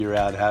figure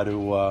out how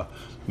to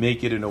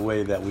make it in a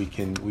way that we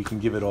can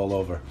give it all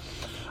over.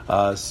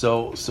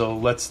 So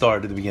let's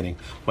start at the beginning.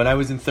 When I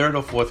was in 3rd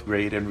or 4th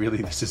grade, and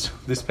really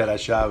this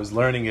parasha, I was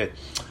learning it.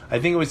 I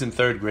think it was in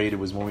 3rd grade. It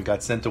was when we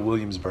got sent to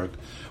Williamsburg.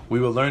 We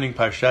were learning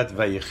Parshat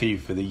VaYechi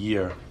for the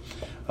year.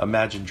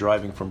 Imagine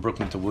driving from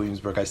Brooklyn to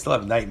Williamsburg. I still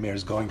have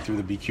nightmares going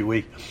through the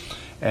BQE.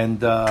 And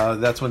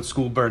that's when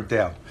school burnt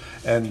down.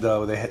 And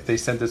they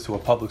sent us to a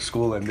public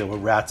school, and there were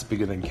rats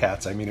bigger than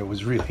cats. I mean, it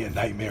was really a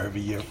nightmare of a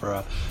year for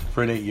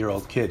an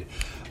 8-year-old kid.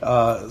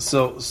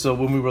 So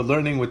when we were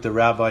learning with the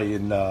rabbi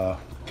in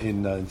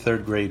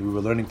 3rd grade, we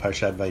were learning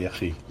Parshat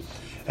VaYechi.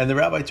 And the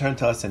rabbi turned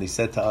to us and he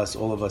said to us,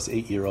 all of us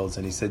 8-year-olds,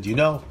 and he said,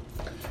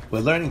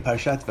 we're learning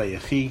Parshat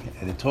VaYechi,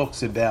 and it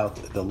talks about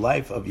the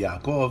life of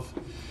Yaakov.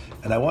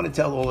 And I want to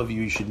tell all of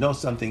you should know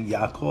something.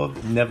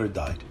 Yaakov never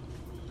died.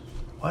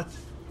 What?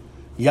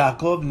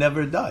 Yaakov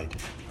never died.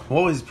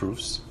 What were his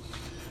proofs?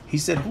 He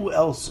said, who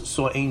else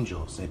saw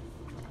angels? It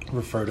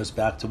referred us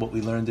back to what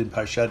we learned in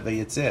Parshat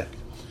VaYetzeh.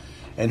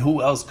 And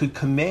who else could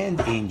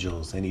command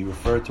angels? And he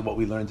referred to what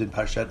we learned in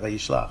Parshat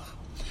VaYishlach.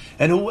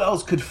 And who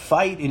else could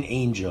fight an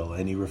angel?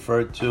 And he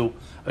referred to,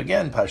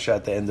 again,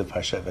 the end of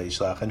Parshat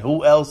VaYishlach. And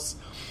who else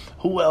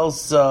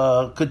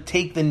could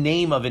take the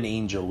name of an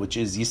angel, which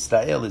is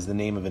Yisrael is the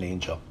name of an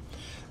angel.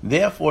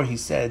 Therefore, he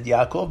said,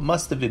 Yaakov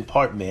must have been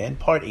part man,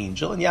 part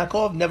angel, and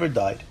Yaakov never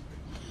died.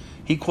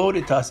 He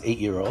quoted to us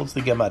 8-year-olds,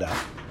 the Gemara.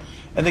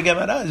 And the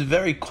Gemara is a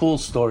very cool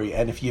story,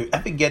 and if you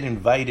ever get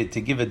invited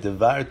to give a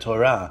Devar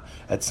Torah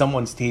at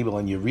someone's table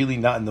and you're really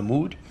not in the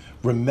mood,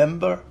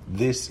 remember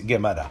this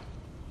Gemara.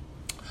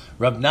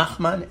 Rav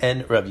Nachman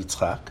and Rav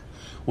Yitzchak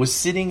was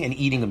sitting and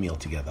eating a meal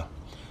together.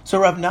 So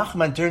Rav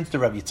Nachman turns to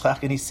Rav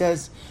Yitzchak and he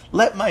says,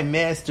 let my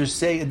master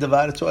say a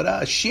Devar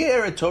Torah,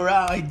 share a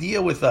Torah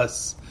idea with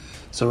us.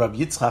 So Rav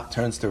Yitzchak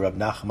turns to Rav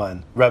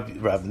Nachman,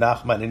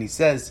 and he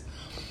says,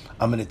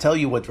 I'm going to tell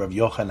you what Rav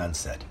Yochanan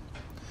said.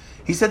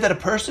 He said that a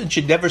person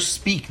should never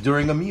speak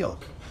during a meal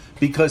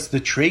because the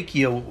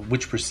trachea,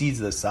 which precedes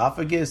the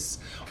esophagus,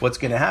 what's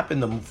going to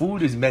happen, the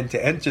food is meant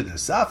to enter the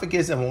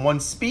esophagus, and when one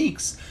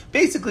speaks,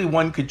 basically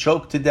one could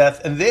choke to death,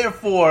 and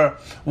therefore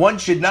one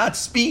should not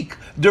speak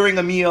during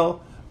a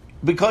meal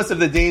because of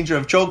the danger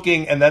of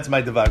choking, and that's my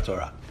Devar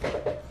Torah.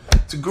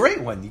 It's a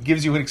great one. He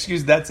gives you an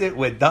excuse. That's it.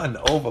 We're done.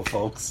 Over,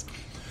 folks.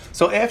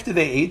 So after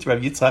they ate, Rav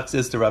Yitzchak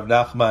says to Rav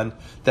Nachman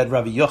that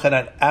Rav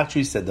Yochanan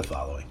actually said the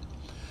following.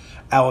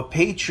 Our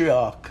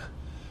patriarch,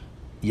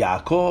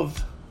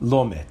 Yaakov,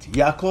 lo met.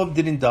 Yaakov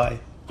didn't die.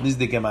 This is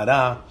the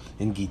Gemara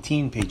in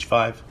Gittin, page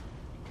 5.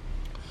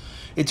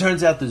 It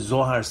turns out the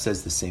Zohar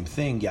says the same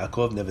thing.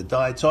 Yaakov never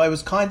died. So I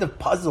was kind of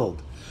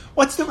puzzled.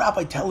 What's the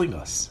rabbi telling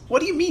us? What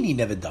do you mean he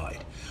never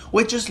died?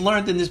 We just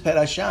learned in this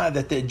parasha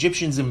that the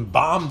Egyptians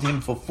embalmed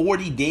him for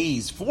 40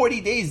 days.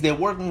 40 days they're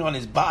working on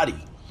his body.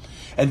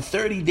 And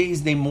 30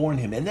 days they mourn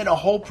him. And then a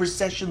whole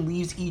procession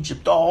leaves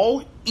Egypt. The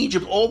whole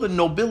Egypt, all the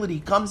nobility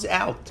comes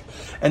out.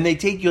 And they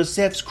take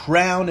Yosef's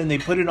crown and they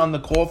put it on the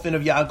coffin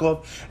of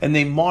Yaakov. And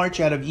they march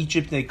out of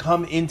Egypt and they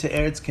come into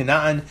Eretz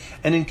Canaan.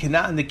 And in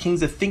Canaan, the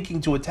kings are thinking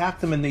to attack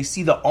them. And they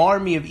see the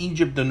army of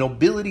Egypt, the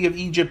nobility of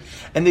Egypt.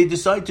 And they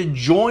decide to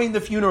join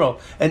the funeral.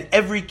 And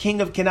every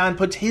king of Canaan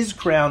puts his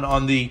crown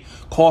on the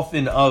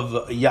coffin of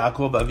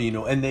Yaakov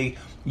Avinu. And they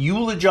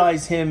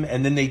eulogize him,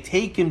 and then they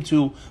take him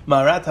to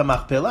Marat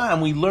HaMachpelah,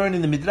 and we learn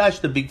in the Midrash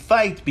the big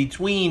fight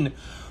between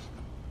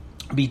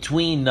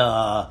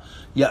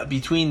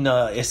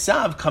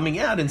Esav coming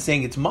out and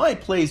saying, it's my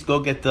place,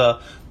 go get the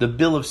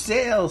bill of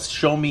sales,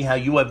 show me how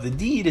you have the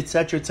deed,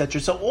 etc.,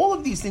 etc. So all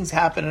of these things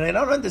happen, and I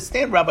don't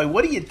understand, Rabbi,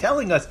 what are you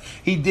telling us?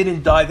 He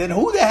didn't die. Then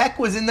who the heck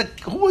was in the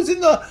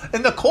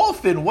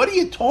coffin? What are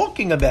you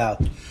talking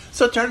about?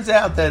 So it turns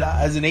out that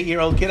as an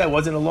 8-year-old kid, I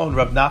wasn't alone.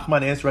 Rav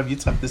Nachman asked Rav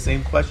Yitzchak the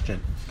same question.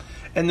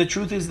 And the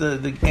truth is,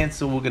 the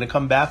answer we're going to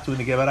come back to in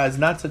the Gemara is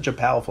not such a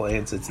powerful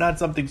answer. It's not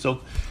something so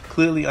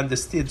clearly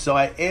understood. So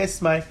I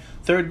asked my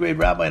 3rd grade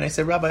rabbi, and I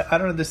said, Rabbi, I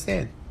don't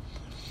understand.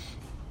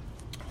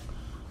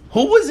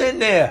 Who was in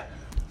there?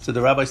 So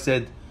the rabbi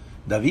said,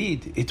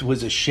 David, it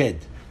was a shed.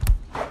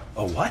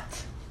 A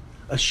what?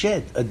 A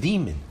shed, a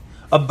demon,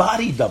 a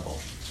body double.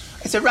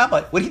 I said,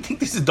 Rabbi, what do you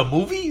think this is, the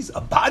movies? A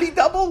body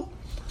double?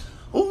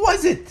 Who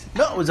was it?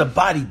 No, it was a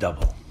body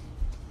double.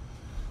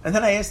 And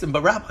then I asked him,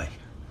 but Rabbi,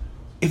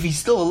 if he's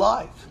still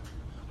alive,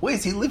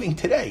 where's he living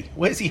today?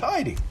 Where's he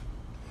hiding?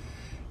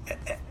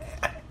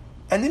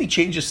 And then he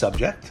changed the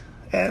subject,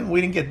 and we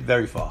didn't get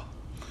very far.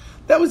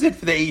 That was it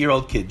for the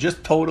 8-year-old kid,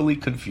 just totally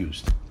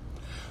confused.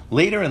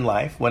 Later in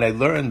life, when I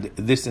learned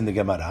this in the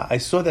Gemara, I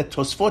saw that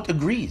Tosfot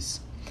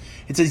agrees.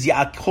 It says,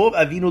 Yaakov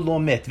Avinu lo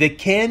met,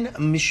 veken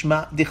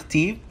mishma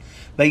dichtiv.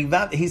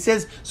 He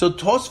says, so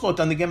Tosfot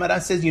on the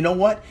Gemara says, you know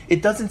what?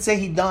 It doesn't say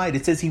he died.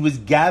 It says he was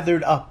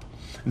gathered up.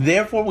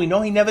 Therefore, we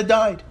know he never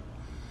died.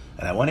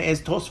 And I want to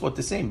ask Tosfot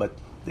the same, but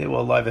they were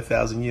alive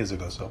 1,000 years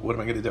ago, so what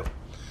am I going to do?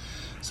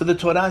 So the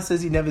Torah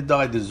says he never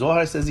died. The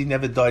Zohar says he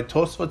never died.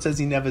 Tosfot says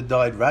he never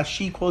died.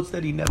 Rashi quotes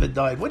that he never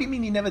died. What do you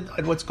mean he never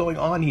died? What's going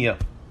on here?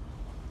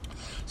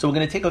 So we're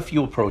going to take a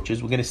few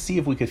approaches. We're going to see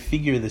if we could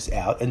figure this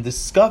out and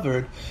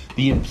discover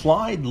the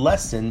implied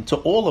lesson to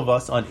all of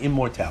us on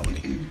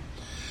immortality.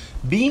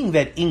 Being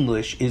that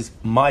English is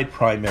my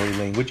primary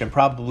language and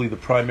probably the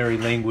primary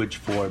language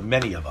for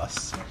many of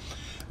us,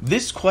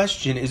 this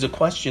question is a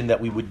question that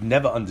we would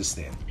never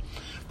understand.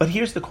 But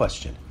here's the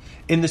question.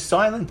 In the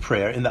silent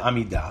prayer, in the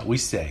Amidah, we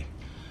say,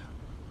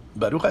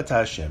 Baruch atah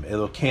Hashem,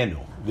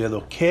 Elokeinu,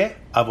 ve'Elokei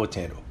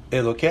avotenu,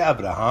 Elokei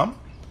Abraham,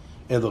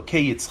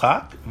 Elokei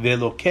Yitzchak,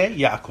 ve'Elokei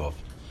Yaakov.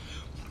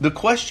 The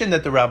question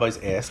that the rabbis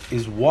ask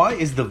is, why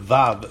is the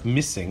Vav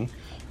missing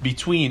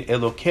between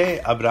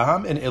Elokei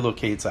Abraham and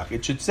Elokei Yitzchak?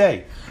 It should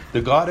say,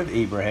 the God of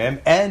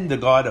Abraham and the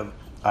God of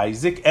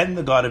Isaac and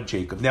the God of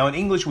Jacob. Now in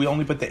English we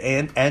only put the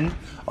and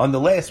on the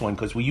last one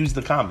because we use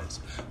the commas.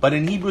 But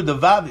in Hebrew the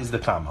Vav is the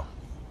comma.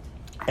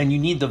 And you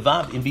need the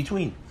Vav in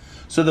between.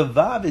 So the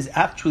Vav is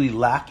actually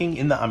lacking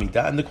in the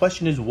Amidah, and the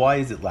question is, why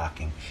is it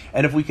lacking?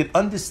 And if we could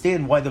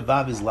understand why the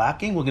Vav is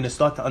lacking, we're going to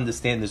start to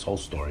understand this whole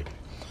story.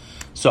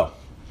 So,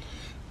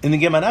 in the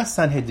Gemara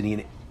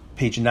Sanhedrin,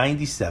 page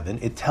 97,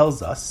 it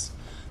tells us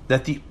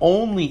that the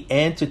only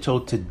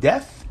antidote to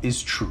death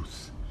is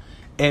truth.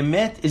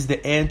 Emet is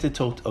the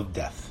antidote of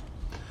death.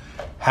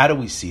 How do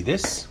we see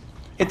this?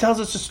 It tells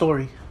us a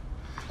story.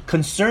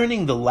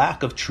 Concerning the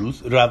lack of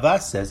truth, Rava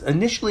says,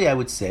 initially I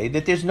would say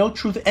that there's no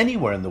truth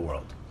anywhere in the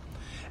world.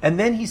 And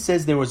then he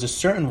says there was a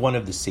certain one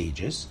of the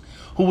sages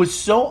who was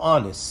so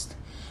honest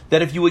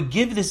that if you would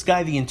give this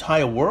guy the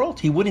entire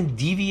world, he wouldn't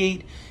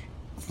deviate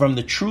from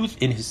the truth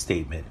in his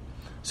statement.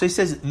 So he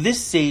says,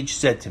 this sage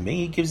said to me,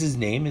 he gives his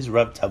name, is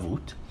Rav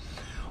Tavut,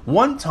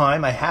 one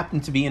time I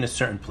happened to be in a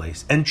certain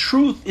place, and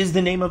truth is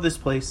the name of this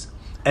place,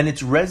 and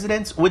its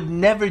residents would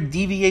never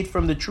deviate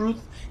from the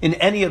truth in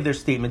any of their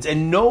statements,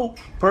 and no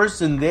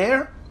person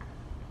there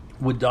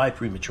would die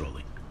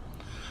prematurely.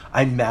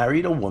 I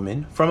married a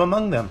woman from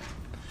among them,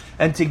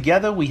 and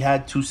together we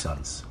had 2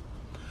 sons.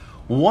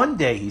 One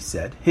day, he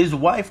said, his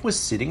wife was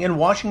sitting and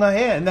washing her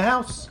hair in the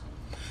house.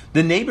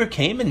 The neighbor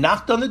came and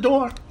knocked on the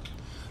door.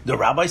 The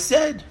rabbi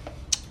said,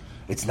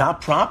 it's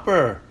not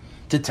proper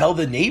to tell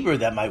the neighbor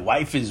that my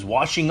wife is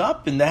washing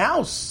up in the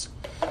house.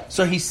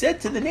 So he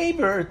said to the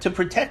neighbor, to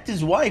protect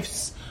his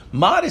wife's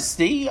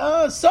modesty,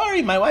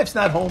 sorry, my wife's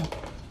not home.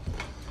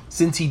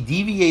 Since he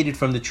deviated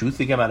from the truth,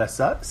 the Gemara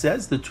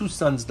says, the 2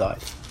 sons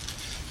died.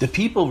 The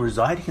people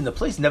residing in the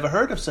place never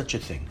heard of such a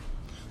thing.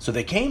 So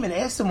they came and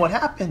asked him what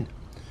happened.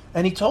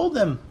 And he told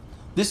them,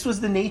 this was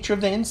the nature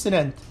of the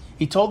incident.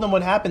 He told them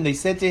what happened. They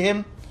said to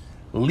him,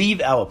 leave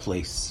our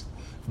place.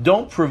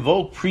 Don't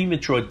provoke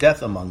premature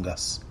death among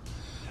us.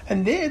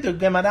 And there the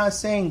Gemara is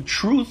saying,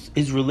 truth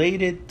is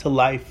related to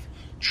life.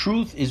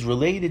 Truth is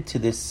related to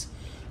this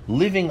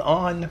living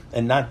on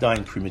and not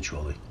dying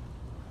prematurely.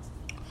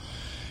 He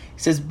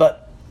says,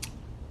 but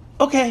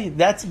okay,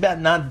 that's about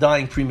not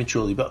dying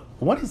prematurely, but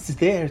what is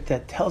there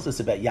that tells us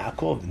about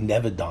Yaakov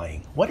never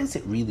dying? What does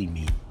it really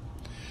mean?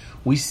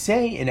 We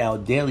say in our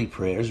daily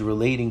prayers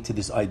relating to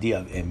this idea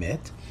of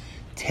emet,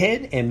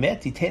 ten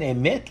emet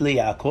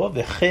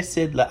leYaakov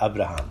v'chesed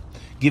laAbraham.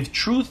 Give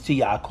truth to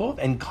Yaakov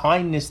and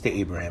kindness to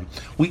Abraham.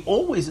 We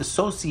always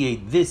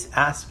associate this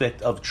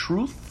aspect of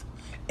truth,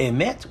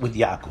 emet, with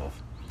Yaakov.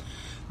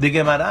 The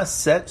Gemara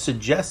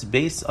suggests,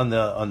 based on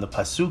the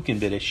pasuk in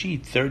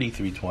Bereshit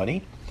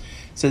 33:20,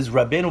 says,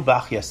 Rabbeinu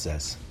Bachya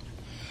says,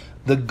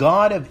 the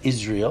God of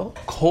Israel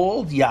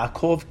called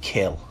Yaakov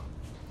Kel.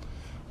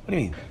 What do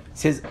you mean? It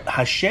says,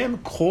 Hashem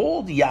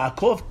called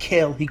Yaakov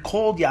Kel. He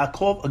called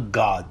Yaakov a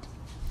God.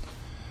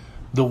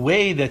 The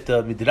way that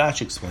the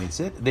Midrash explains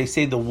it, they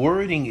say the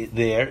wording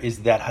there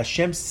is that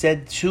Hashem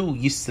said to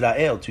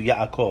Yisrael, to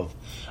Yaakov,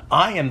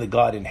 I am the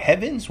God in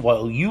heavens,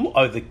 while you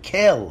are the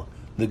Kel,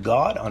 the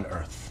God on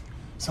earth.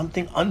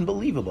 Something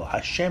unbelievable.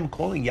 Hashem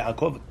calling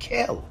Yaakov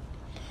Kel.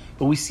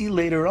 But we see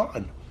later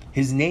on,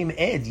 his name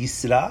Ed,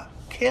 Yisra,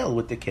 Kel,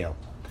 with the Kel.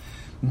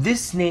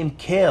 This name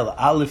Kel,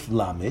 Aleph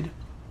Lamed,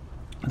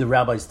 the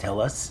rabbis tell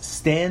us,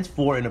 stands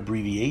for an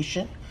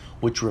abbreviation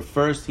which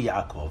refers to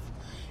Yaakov.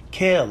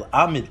 Kel,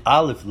 Amid,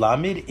 Aleph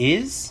Lamed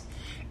is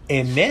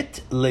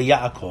Emet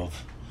leYaakov,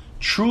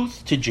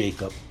 truth to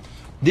Jacob.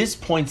 This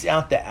points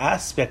out the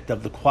aspect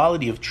of the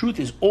quality of truth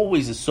is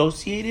always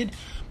associated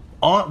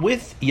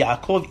with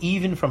Yaakov,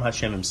 even from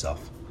Hashem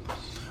himself.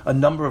 A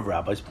number of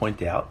rabbis point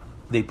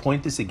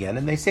this again,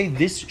 and they say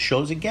this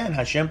shows again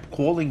Hashem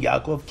calling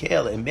Yaakov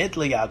Kel, Emet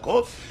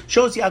leYaakov,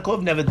 shows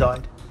Yaakov never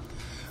died.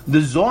 The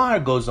Zohar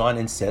goes on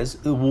and says,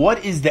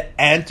 what is the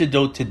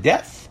antidote to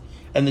death?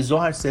 And the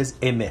Zohar says,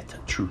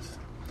 Emet, truth.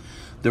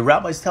 The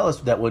rabbis tell us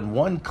that when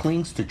one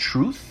clings to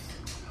truth,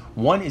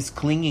 one is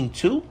clinging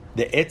to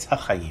the Etz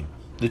HaChaim,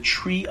 the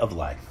tree of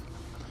life.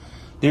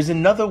 There's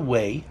another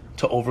way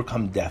to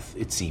overcome death,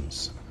 it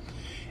seems.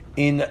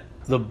 In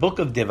the book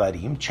of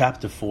Devarim,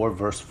 chapter 4,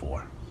 verse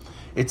 4,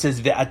 it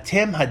says,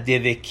 Ve'atem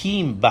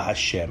hadevekim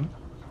ba'Hashem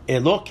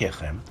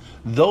Elokechem,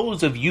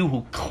 those of you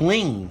who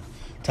cling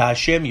to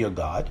Hashem your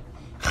God,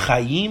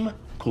 Chayim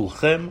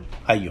kulchem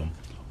hayom,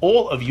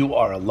 all of you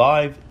are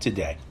alive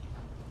today.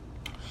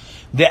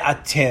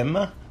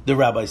 Ve'atem the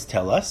rabbis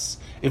tell us,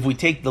 if we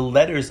take the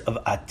letters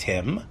of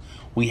Atem,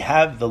 we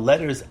have the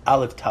letters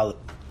Aleph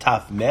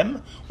Taf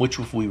Mem, which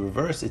if we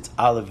reverse, it's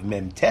Aleph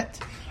Mem Tet,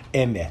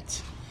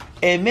 Emet.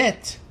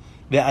 Emet,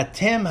 the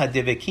Atem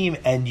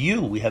HaDevekim, and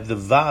you, we have the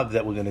Vav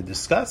that we're going to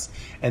discuss,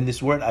 and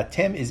this word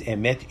Atem is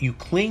Emet. You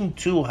cling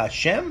to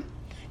Hashem,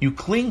 you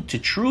cling to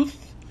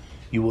truth,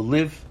 you will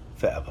live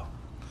forever.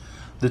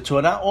 The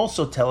Torah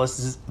also tells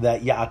us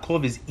that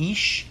Yaakov is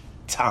Ish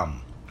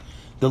Tam.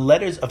 The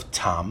letters of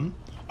Tam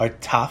are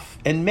Taf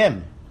and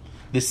Mem,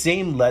 the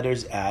same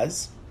letters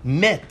as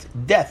Met,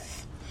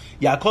 death.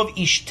 Yaakov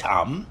Ish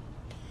Tam,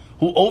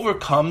 who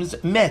overcomes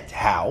Met.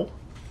 How?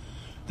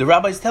 The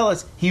rabbis tell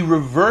us he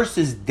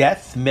reverses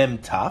death, Mem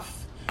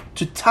Taf,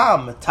 to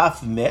Tam,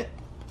 Taf Met,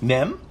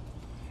 Mem,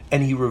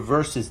 and he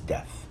reverses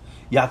death.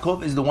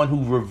 Yaakov is the one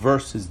who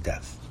reverses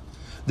death.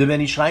 The Ben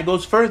Ishai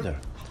goes further,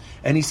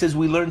 and he says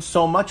we learn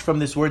so much from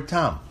this word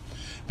Tam.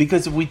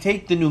 Because if we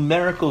take the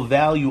numerical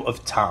value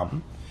of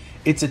Tam,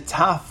 it's a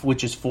Taf,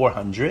 which is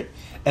 400,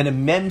 and a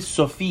Mem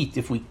Sofit,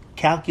 if we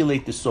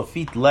calculate the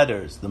Sofit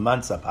letters, the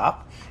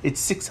Mansapap, it's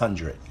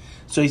 600.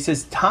 So he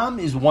says Tam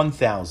is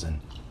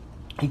 1,000.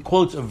 He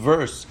quotes a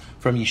verse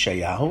from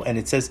Yeshayahu, and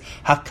it says,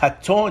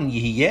 Hakaton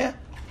Yihye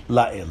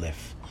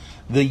La'elef.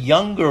 The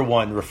younger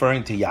one,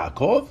 referring to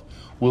Yaakov,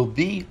 will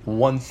be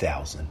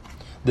 1,000.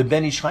 The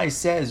Ben Ishai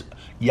says,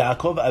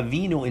 Yaakov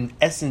Avinu, in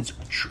essence,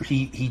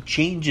 he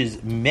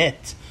changes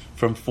Met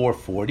from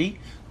 440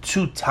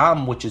 to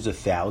Tam, which is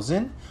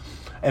 1,000.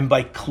 And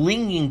by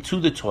clinging to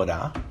the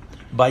Torah,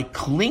 by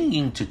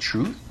clinging to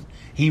truth,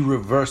 he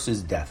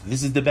reverses death.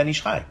 This is the Ben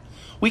Ishai.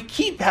 We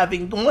keep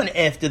having one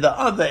after the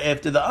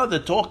other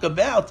talk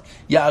about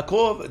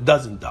Yaakov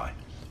doesn't die.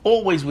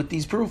 Always with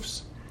these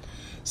proofs.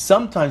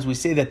 Sometimes we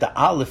say that the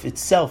Aleph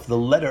itself, the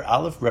letter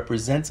Aleph,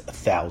 represents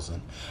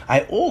 1,000.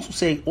 I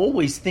also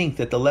always think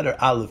that the letter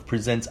Aleph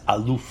presents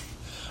Aluf.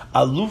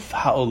 Aluf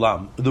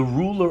Ha'olam, the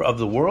ruler of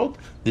the world.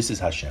 This is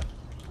Hashem.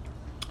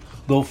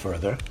 Go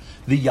further.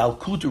 The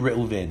Yalkut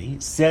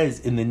Reuveni says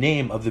in the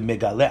name of the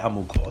Megale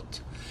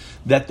Amukot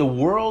that the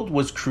world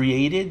was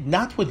created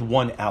not with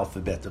one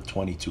alphabet of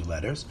 22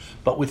 letters,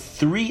 but with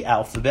 3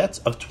 alphabets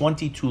of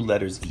 22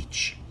 letters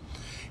each.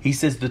 He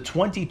says the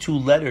 22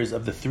 letters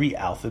of the 3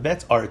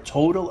 alphabets are a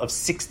total of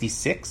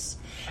 66,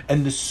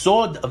 and the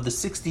sod of the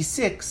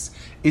 66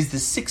 is the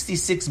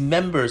 66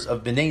 members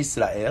of Bnei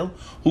Israel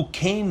who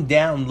came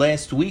down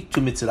last week to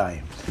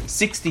Mitzrayim.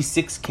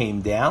 66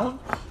 came down,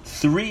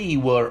 3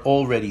 were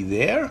already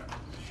there,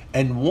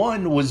 and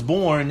 1 was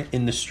born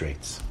in the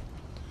Straits.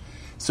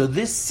 So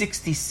this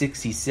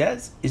 66, he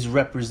says, is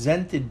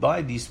represented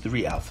by these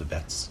 3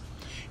 alphabets.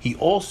 He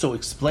also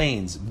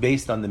explains,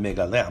 based on the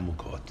Megale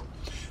Amukot,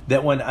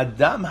 that when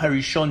Adam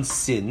Harishon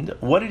sinned,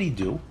 what did he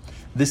do?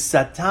 The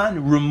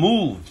Satan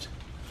removed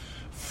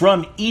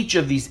from each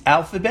of these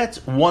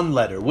alphabets 1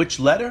 letter. Which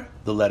letter?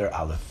 The letter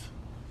Aleph.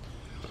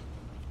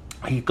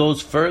 He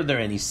goes further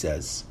and he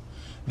says,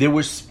 there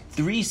were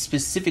 3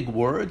 specific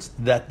words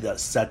that the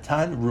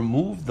Satan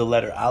removed the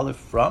letter Aleph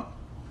from,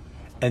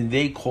 and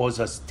they cause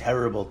us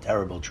terrible,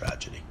 terrible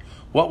tragedy.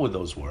 What were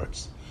those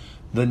words?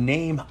 The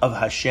name of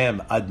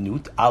Hashem,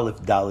 Adnut,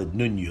 Aleph, Daled,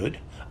 Nun, Yud,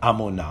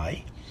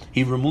 Amonai.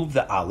 He removed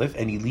the Aleph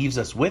and he leaves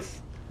us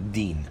with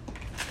Din.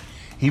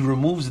 He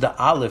removes the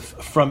Aleph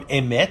from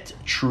Emet,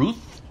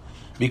 truth,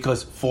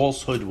 because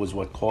falsehood was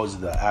what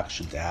caused the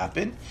action to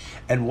happen.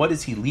 And what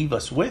does he leave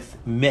us with?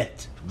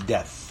 Met,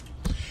 death.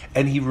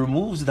 And he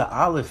removes the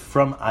Aleph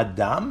from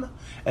Adam,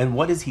 and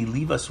what does he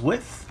leave us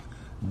with?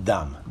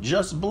 Dam,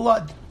 just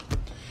blood.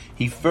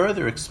 He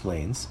further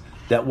explains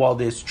that while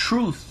there's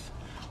truth,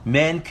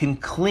 man can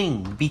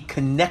cling, be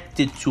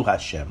connected to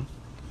Hashem,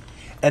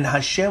 and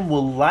Hashem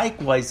will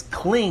likewise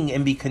cling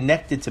and be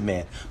connected to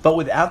man. But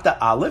without the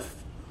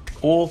Aleph,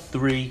 all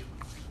 3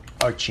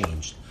 are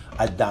changed.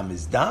 Adam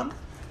is Dam,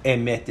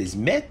 Emet is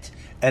Met,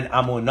 and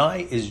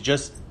Amonai is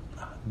just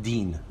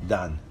Din,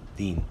 Dan,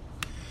 Din.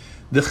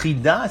 The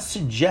Chidah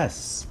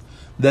suggests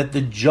that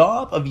the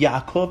job of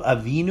Yaakov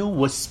Avinu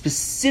was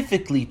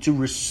specifically to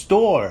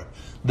restore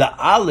the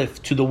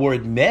Aleph to the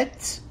word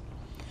Met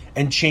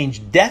and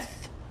change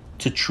death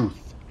to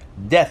truth.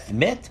 Death,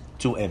 Met,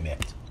 to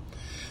Emet.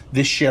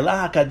 The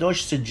Shelah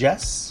HaKadosh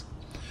suggests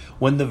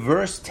when the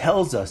verse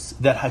tells us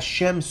that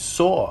Hashem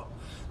saw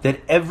that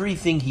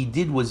everything he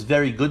did was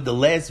very good, the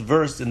last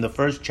verse in the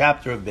first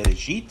chapter of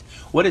Bereshit,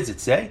 what does it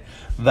say?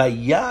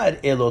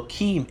 Vayad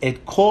Elokim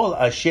et kol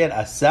asher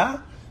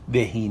asa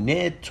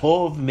vehine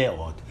tov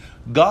me'od.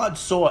 God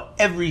saw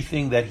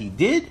everything that he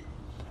did,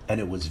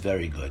 and it was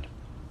very good.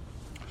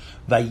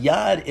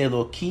 Vayad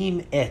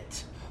Elokim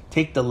et.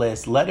 Take the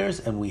last letters,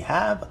 and we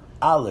have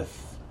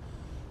Aleph.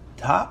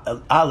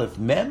 Aleph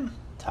Mem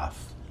Taf.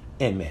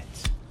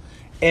 Emet.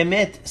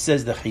 Emet,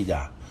 says the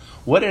Chidah.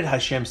 What did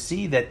Hashem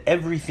see? That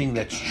everything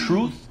that's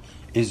truth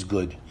is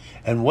good.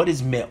 And what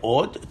is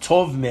Me'od?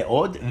 Tov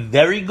Me'od,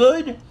 very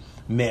good.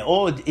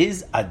 Me'od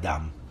is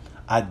Adam.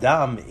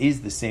 Adam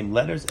is the same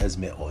letters as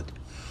Me'od.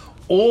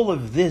 All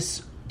of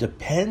this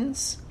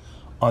depends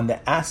on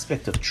the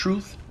aspect of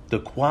truth, the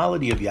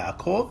quality of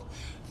Yaakov,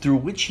 through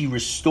which he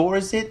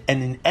restores it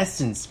and in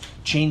essence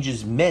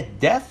changes met,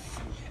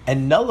 death,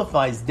 and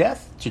nullifies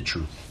death to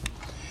truth.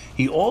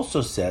 He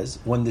also says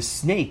when the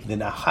snake, the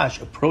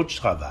Nachash,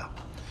 approached Chava,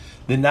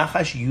 the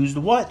Nachash used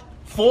what?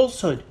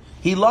 Falsehood.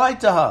 He lied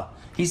to her.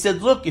 He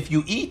said, look, if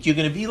you eat, you're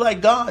going to be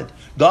like God.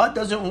 God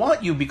doesn't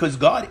want you because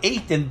God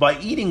ate, and by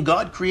eating,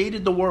 God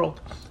created the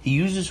world. He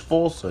uses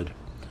falsehood.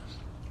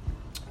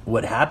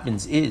 What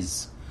happens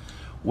is,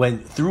 when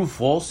through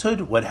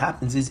falsehood, what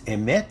happens is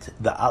emet,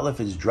 the aleph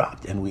is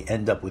dropped, and we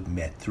end up with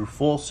met. Through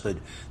falsehood,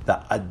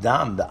 the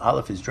adam, the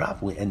aleph is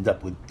dropped, we end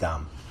up with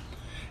dam.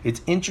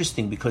 It's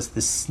interesting because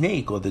the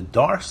snake, or the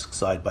dark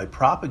side, by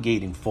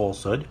propagating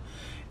falsehood,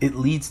 it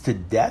leads to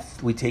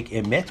death. We take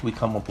emet, we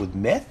come up with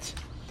met.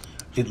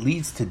 It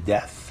leads to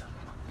death.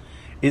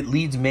 It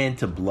leads man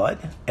to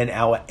blood. And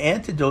our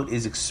antidote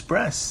is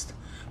expressed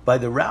by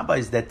the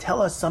rabbis that tell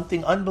us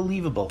something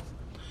unbelievable.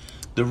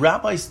 The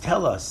rabbis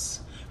tell us,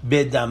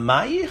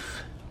 Bedamayich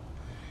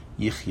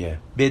yichyeh.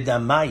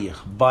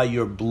 Bedamayich, by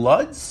your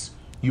bloods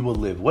you will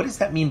live. What does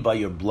that mean, by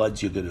your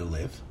bloods you're going to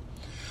live?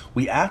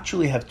 We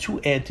actually have two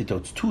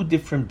antidotes, two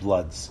different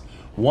bloods.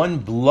 One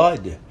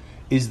blood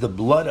is the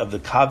blood of the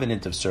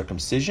covenant of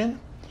circumcision,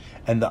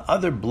 and the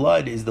other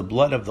blood is the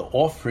blood of the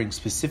offering,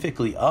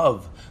 specifically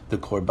of the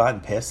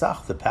Korban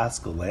Pesach, the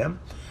Paschal Lamb.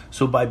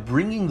 So by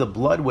bringing the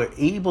blood, we're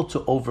able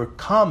to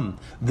overcome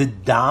the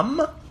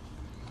dam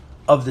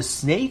of the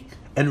snake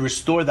and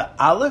restore the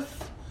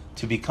aleph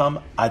to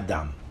become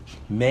Adam,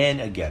 man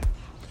again.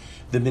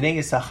 The Bnei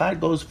Yisachar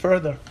goes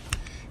further.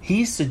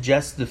 He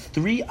suggests the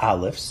three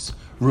alephs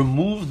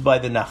removed by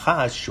the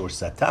Nachash or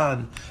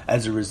Satan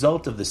as a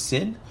result of the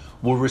sin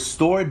were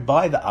restored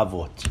by the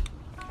avot.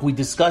 We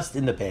discussed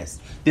in the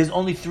past, there's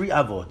only three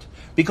avot,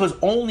 because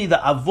only the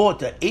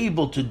avot are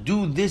able to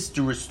do this,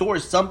 to restore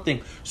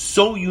something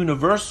so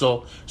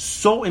universal,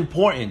 so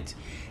important.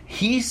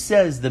 He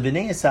says, the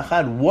Bnei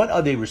Yisachar, what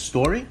are they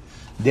restoring?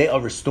 They are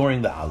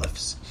restoring the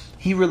alephs.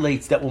 He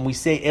relates that when we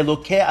say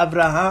Elokei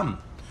Avraham,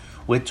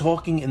 we're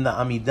talking in the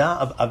Amidah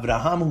of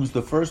Avraham, who's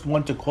the first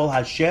one to call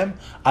Hashem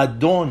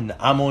Adon,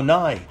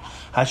 Amonai.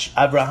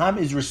 Avraham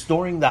is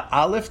restoring the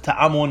aleph to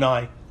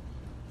Amonai.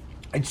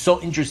 It's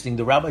so interesting.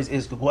 The rabbis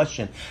ask a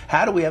question: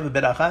 how do we have a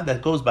beracha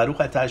that goes Baruch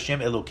Atah Hashem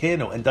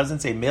Elokeinu and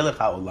doesn't say Melech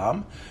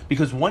HaOlam?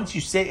 Because once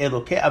you say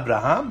Elokei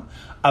Avraham,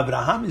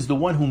 Avraham is the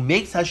one who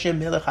makes Hashem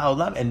Melech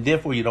HaOlam, and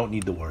therefore you don't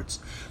need the words.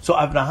 So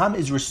Avraham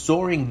is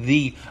restoring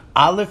the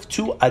aleph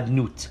to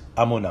Adnut,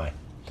 Amonai.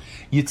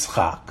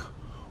 Yitzchak,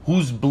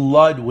 whose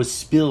blood was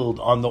spilled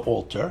on the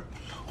altar,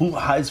 who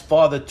his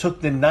father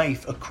took the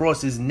knife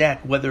across his neck,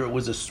 whether it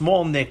was a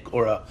small nick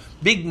or a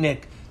big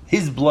nick,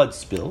 his blood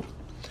spilled.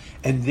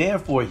 And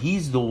therefore,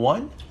 he's the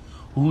one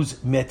who's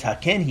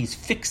metaken, he's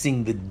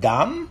fixing the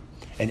dam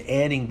and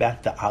adding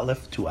back the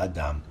aleph to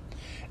Adam.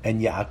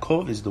 And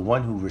Yaakov is the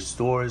one who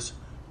restores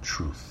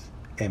truth,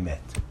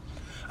 emet.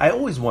 I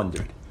always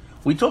wondered,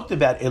 we talked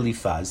about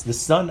Eliphaz, the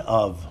son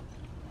of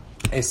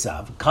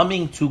Esav,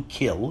 coming to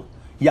kill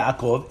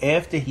Yaakov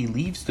after he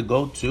leaves to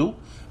go to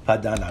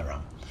Padan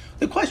Aram.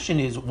 The question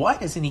is, why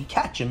doesn't he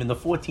catch him in the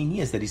 14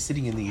 years that he's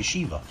sitting in the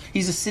yeshiva?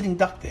 He's a sitting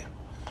duck there.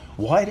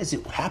 Why does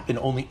it happen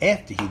only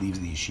after he leaves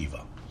the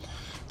yeshiva?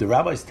 The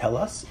rabbis tell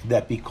us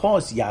that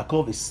because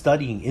Yaakov is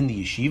studying in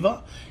the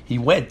yeshiva, he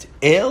went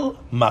El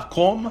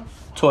Makom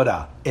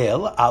Torah.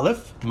 El,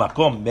 Aleph,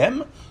 Makom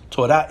Mem,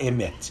 Torah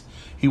Emet.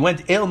 He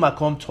went El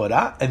Makom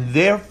Torah, and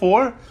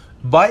therefore,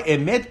 by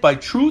Emet, by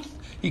truth,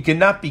 he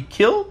cannot be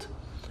killed,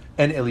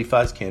 and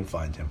Eliphaz can't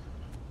find him.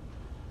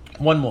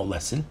 One more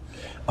lesson.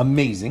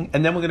 Amazing.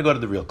 And then we're going to go to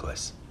the real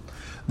class.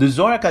 The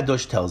Zohar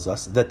Kadosh tells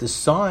us that the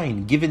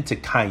sign given to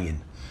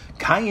Cain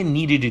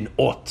needed an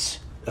ot,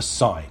 a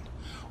sign.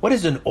 What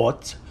is an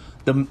ot?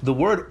 The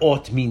word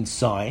ot means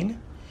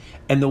sign,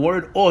 and the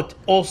word ot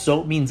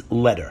also means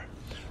letter.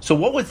 So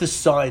what was the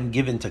sign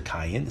given to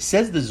Cain?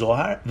 Says the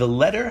Zohar, the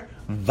letter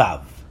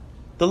Vav.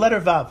 The letter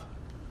Vav.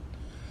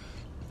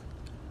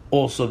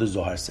 Also the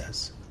Zohar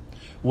says,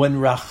 when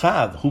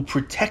Rachav, who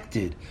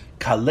protected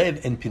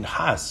Kalev and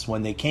Pinchas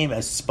when they came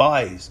as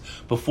spies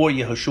before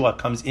Yehoshua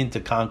comes in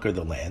to conquer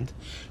the land,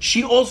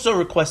 she also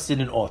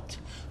requested an ot.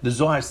 The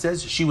Zohar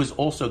says she was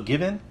also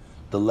given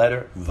the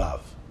letter Vav.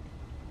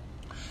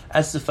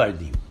 As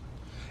Sephardim,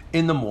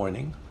 in the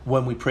morning,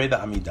 when we pray the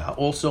Amidah,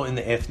 also in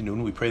the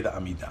afternoon, we pray the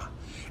Amidah.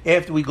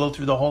 After we go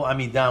through the whole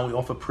Amidah, we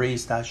offer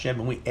praise to Hashem,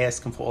 and we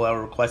ask Him for all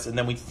our requests, and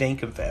then we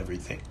thank Him for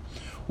everything.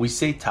 We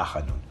say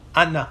Tachanun,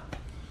 Anna,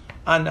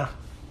 Anna.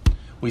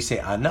 We say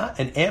Anna,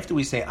 and after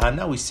we say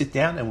Anna, we sit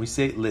down and we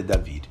say Le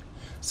David.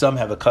 Some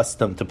have a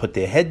custom to put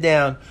their head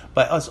down.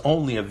 By us,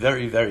 only a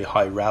very, very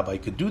high rabbi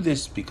could do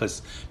this,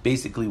 because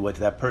basically what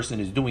that person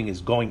is doing is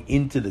going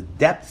into the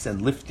depths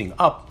and lifting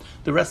up.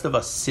 The rest of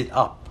us sit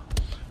up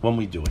when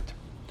we do it.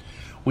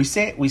 We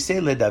say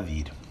Le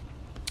David.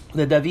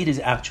 Le David is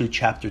actually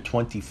chapter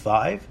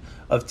 25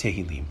 of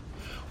Tehillim.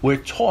 We're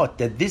taught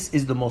that this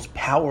is the most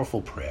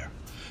powerful prayer.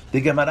 The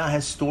Gemara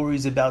has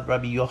stories about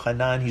Rabbi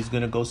Yochanan. He's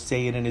going to go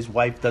say it, and his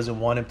wife doesn't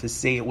want him to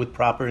say it with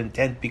proper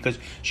intent because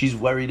she's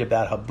worried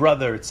about her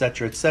brother,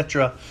 etc.,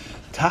 etc.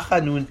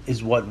 Tachanun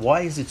is what?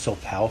 Why is it so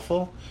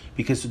powerful?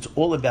 Because it's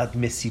all about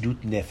mesirut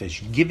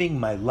nefesh, giving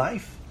my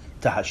life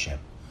to Hashem.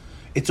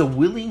 It's a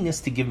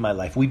willingness to give my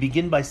life. We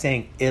begin by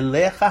saying,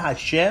 Elecha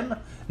Hashem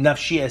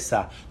nafshi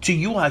esa. To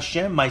you,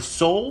 Hashem, my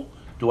soul,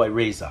 do I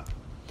raise up.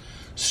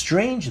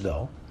 Strange,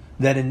 though,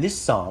 that in this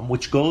psalm,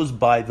 which goes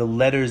by the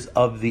letters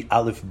of the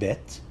Aleph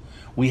Bet,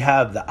 we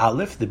have the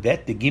Aleph, the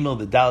Bet, the Gimel,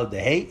 the Dal, the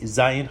Hey,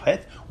 Zayin,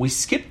 Het. We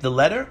skip the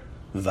letter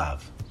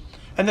Vav.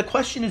 And the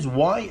question is,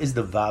 why is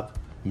the Vav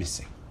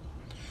missing?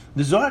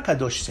 The Zohar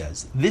Kadosh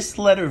says, this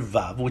letter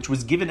Vav, which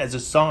was given as a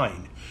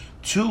sign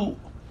to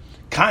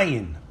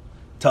Cain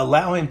to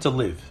allow him to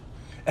live,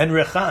 and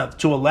Rechav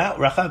to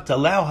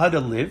allow her to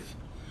live,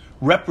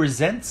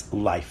 represents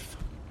life.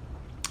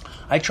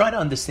 I try to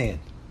understand.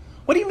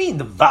 What do you mean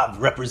the Vav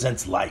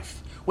represents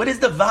life? What does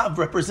the Vav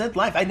represent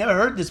life? I never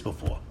heard this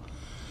before.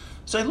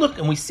 So I look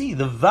and we see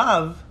the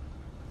Vav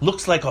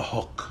looks like a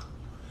hook.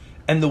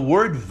 And the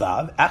word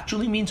Vav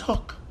actually means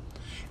hook.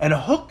 And a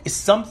hook is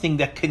something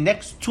that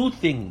connects two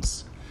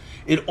things.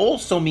 It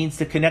also means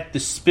to connect the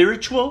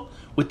spiritual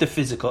with the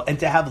physical. And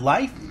to have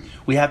life,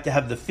 we have to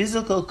have the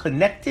physical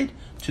connected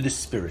to the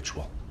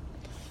spiritual.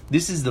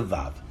 This is the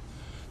Vav.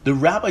 The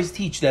rabbis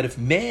teach that if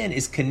man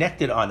is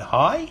connected on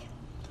high,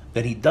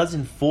 that he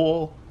doesn't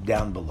fall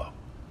down below.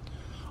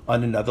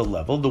 On another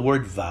level, the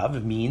word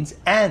Vav means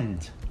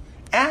and.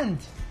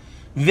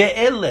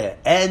 Ve'ele,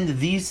 and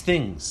these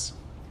things.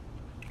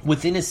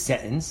 Within a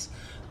sentence,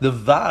 the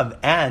Vav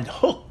and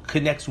hook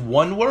connects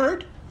one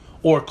word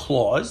or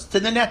clause to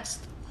the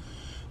next.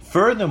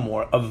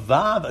 Furthermore, a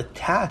Vav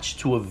attached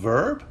to a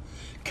verb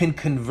can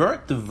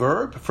convert the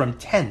verb from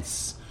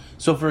tense.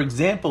 So for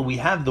example, we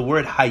have the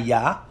word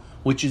haya,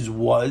 which is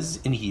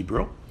was in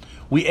Hebrew.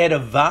 We add a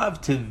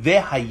Vav to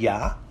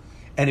vehaya,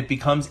 and it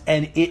becomes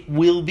and it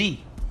will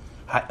be.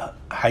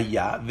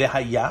 Haya,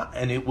 vehaya,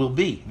 and it will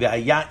be.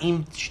 Vehaya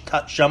im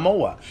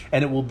shamoa,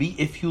 and it will be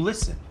if you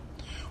listen.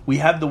 We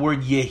have the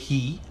word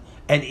yehi,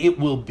 and it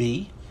will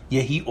be,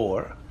 yehi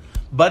or.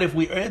 But if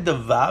we add the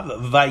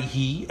Vav,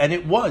 vayhi, and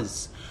it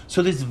was.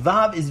 So this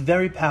Vav is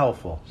very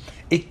powerful.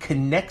 It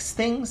connects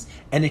things,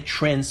 and it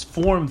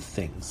transforms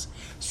things.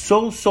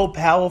 So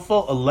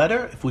powerful, a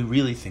letter, if we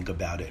really think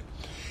about it.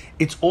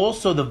 It's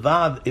also the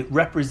Vav, it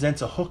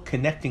represents a hook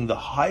connecting the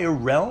higher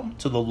realm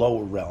to the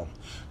lower realm.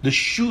 The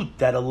chute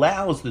that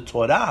allows the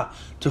Torah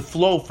to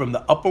flow from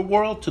the upper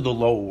world to the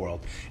lower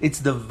world. It's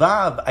the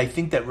Vav, I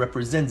think, that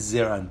represents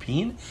Zer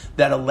Anpin,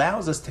 that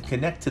allows us to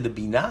connect to the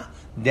Binah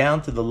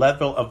down to the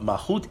level of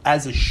Mahut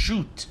as a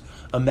chute,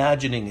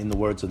 imagining in the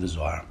words of the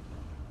Zohar.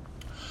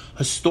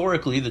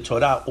 Historically, the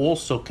Torah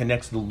also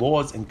connects the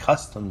laws and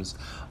customs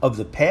of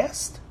the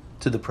past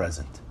to the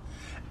present,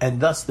 and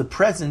thus the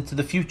present to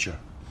the future.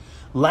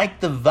 Like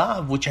the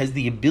Vav, which has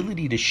the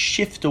ability to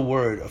shift a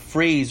word, a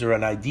phrase, or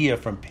an idea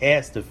from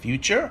past to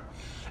future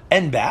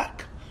and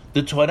back,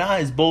 the Torah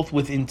is both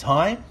within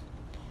time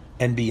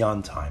and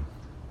beyond time.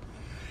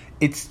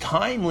 Its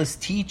timeless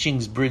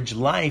teachings bridge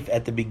life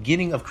at the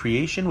beginning of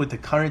creation with the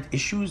current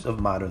issues of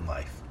modern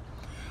life.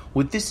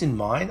 With this in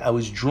mind, I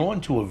was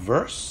drawn to a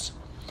verse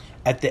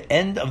at the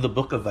end of the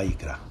book of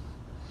Vayikra.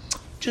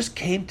 Just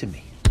came to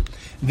me.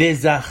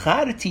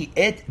 Ve'zacharti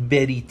et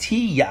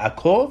beriti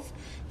Yaakov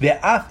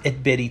ve'af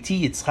et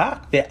beriti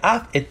Yitzchak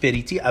ve'af et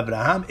beriti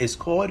Abraham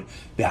eskor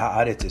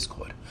ve'haaretz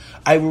eskor.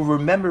 I will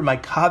remember my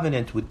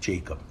covenant with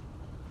Jacob,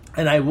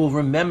 and I will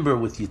remember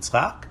with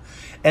Yitzchak,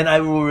 and I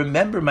will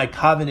remember my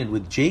covenant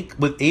with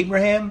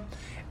Abraham,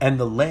 and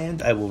the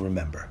land I will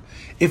remember.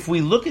 If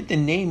we look at the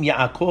name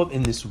Yaakov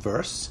in this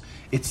verse,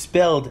 it's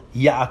spelled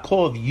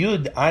Yaakov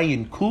Yud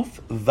Ayin Kuf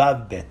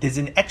Vav Bet. There's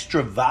an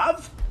extra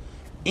Vav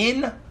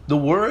in the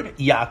word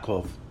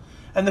Yaakov.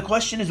 And the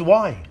question is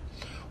why?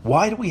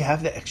 Why do we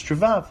have the extra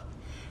Vav?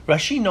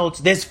 Rashi notes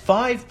there's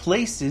 5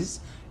 places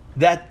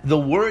that the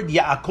word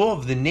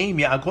Yaakov, the name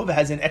Yaakov,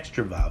 has an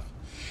extra Vav.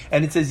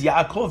 And it says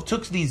Yaakov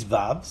took these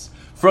Vavs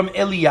from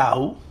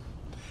Eliyahu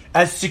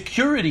as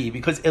security,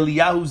 because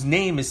Eliyahu's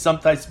name is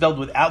sometimes spelled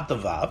without the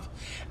Vav,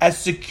 as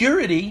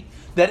security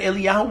that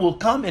Eliyahu will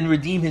come and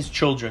redeem his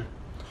children.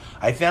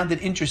 I found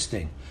it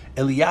interesting.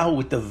 Eliyahu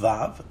with the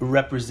Vav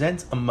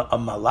represents a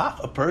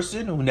malach, a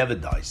person who never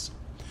dies.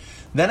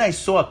 Then I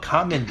saw a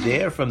comment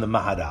there from the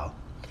Maharal.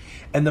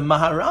 And the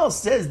Maharal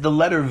says the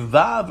letter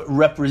Vav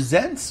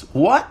represents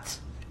what?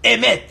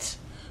 Emet,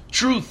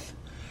 truth.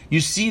 You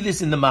see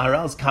this in the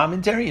Maharal's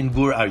commentary in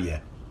Gur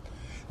Aryeh.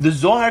 The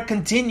Zohar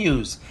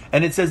continues,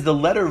 and it says the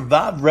letter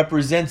Vav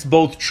represents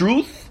both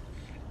truth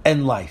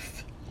and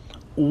life.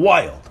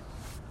 Wild.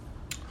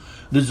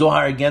 The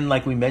Zohar, again,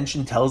 like we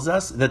mentioned, tells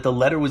us that the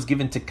letter was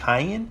given to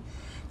Cain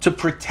to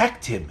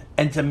protect him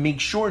and to make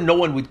sure no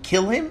one would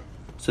kill him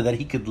so that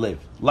he could live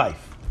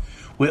life.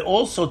 We're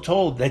also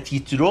told that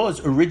Yitro's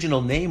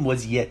original name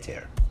was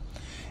Yeter.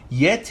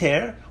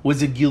 Yeter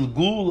was a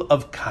Gilgul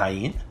of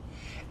Cain,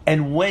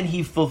 And when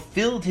he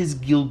fulfilled his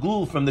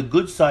Gilgul from the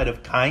good side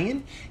of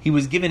Cain, he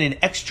was given an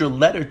extra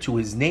letter to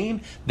his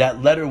name.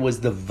 That letter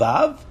was the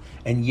Vav,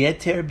 and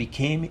Yeter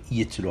became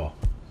Yitro.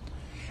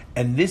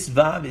 And this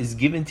Vav is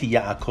given to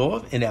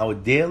Yaakov in our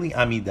daily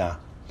Amidah.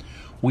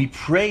 We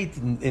pray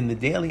in the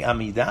daily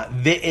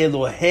Amidah,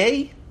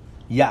 Ve'elohei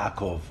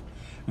Yaakov.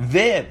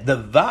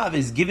 The Vav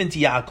is given to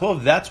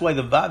Yaakov. That's why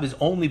the Vav is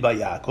only by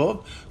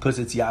Yaakov, because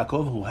it's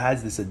Yaakov who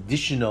has this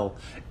additional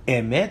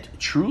emet,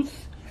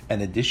 truth,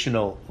 and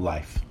additional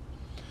life.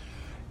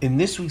 In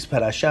this week's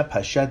parasha,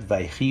 Parashat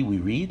VaYechi, we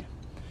read,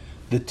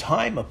 the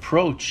time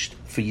approached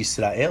for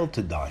Yisrael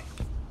to die.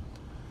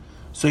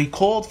 So he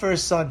called for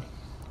his son.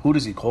 Who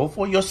does he call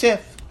for?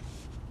 Yosef.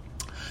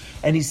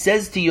 And he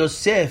says to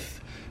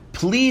Yosef,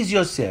 please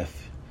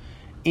Yosef,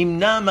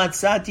 Imna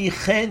matzati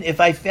chen, if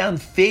I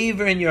found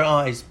favor in your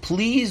eyes,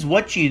 please,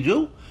 what you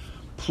do?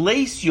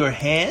 Place your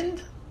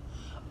hand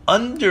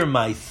under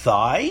my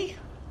thigh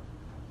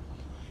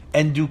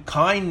and do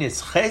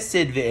kindness,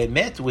 chesed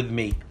ve'emet with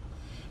me.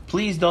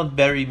 Please don't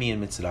bury me in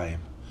Mitzrayim.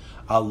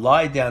 I'll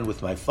lie down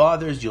with my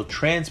fathers. You'll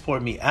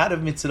transport me out of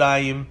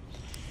Mitzrayim.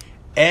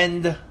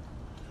 And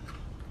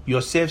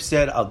Yosef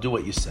said, I'll do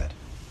what you said.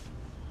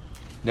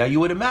 Now you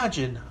would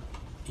imagine,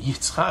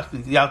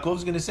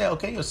 Yaakov's going to say,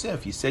 okay,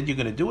 Yosef, you said you're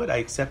going to do it. I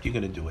accept you're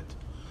going to do it.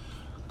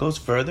 Goes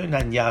further, and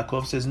then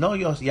Yaakov says, no,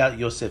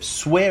 Yosef,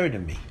 swear to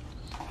me.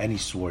 And he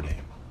swore to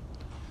him.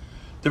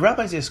 The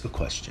rabbis ask a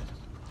question.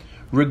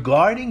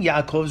 Regarding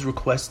Yaakov's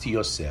request to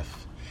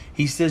Yosef,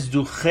 he says,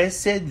 do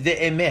chesed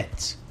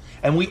ve'emet.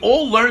 And we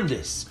all learn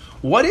this.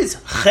 What is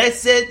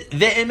chesed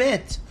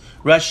ve'emet?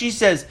 Rashi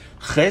says,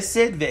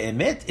 chesed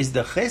ve'emet is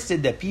the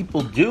chesed that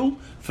people do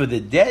for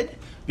the dead,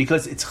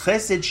 because it's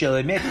chesed shel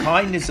emet,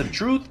 kindness of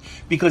truth,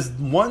 because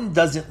one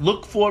doesn't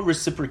look for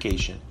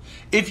reciprocation.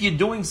 If you're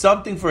doing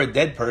something for a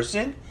dead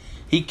person,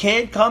 he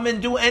can't come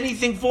and do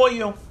anything for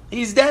you.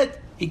 He's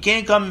dead. He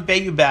can't come and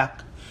pay you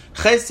back.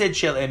 Chesed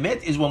shel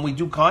emet is when we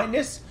do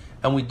kindness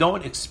and we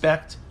don't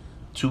expect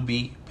to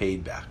be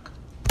paid back.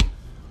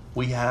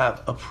 We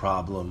have a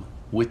problem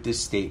with this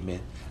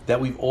statement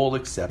that we've all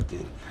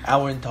accepted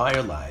our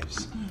entire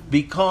lives,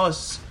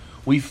 because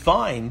we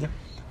find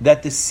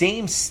that the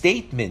same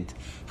statement,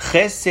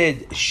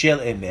 Chesed Shel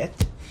Emet,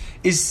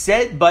 is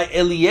said by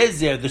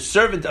Eliezer, the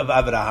servant of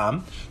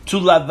Abraham, to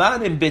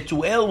Lavan in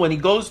Betuel when he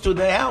goes to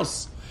the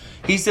house.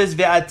 He says,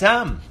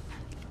 Ve'ata,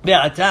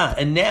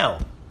 and now,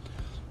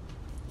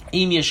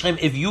 Im Yeshem,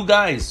 if you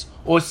guys,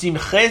 Osim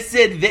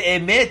Chesed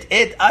Ve'emet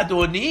et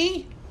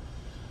Adoni,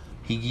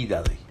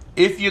 Higidali.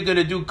 If you're going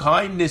to do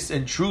kindness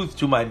and truth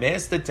to my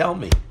master, tell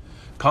me.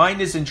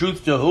 Kindness and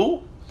truth to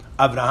who?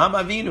 Abraham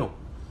Avinu.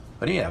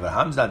 What do you mean?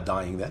 Abraham's not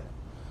dying then.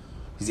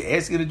 He's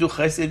asking to do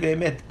chesed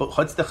ve'emet. But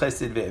what's the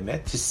chesed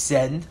ve'emet? To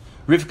send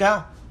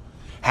Rivka.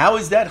 How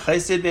is that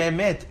chesed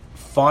ve'emet?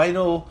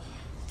 Final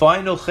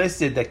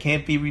chesed that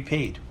can't be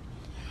repaid.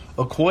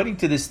 According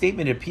to the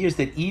statement, it appears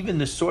that even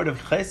the sort of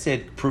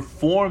chesed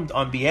performed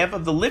on behalf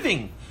of the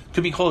living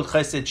could be called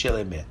chesed shel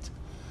emet.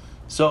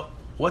 So,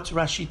 what's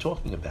Rashi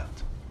talking about?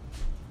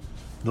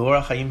 The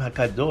Or HaChaim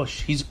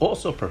HaKadosh, he's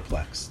also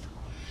perplexed.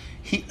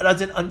 He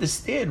doesn't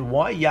understand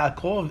why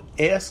Yaakov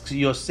asks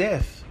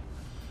Yosef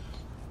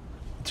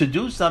to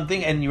do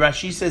something, and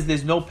Rashi says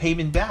there's no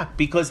payment back,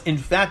 because in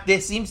fact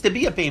there seems to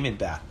be a payment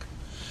back.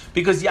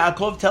 Because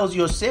Yaakov tells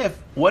Yosef,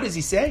 what does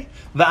he say?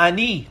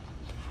 Va'ani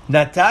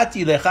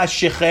natati lecha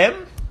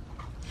Shechem,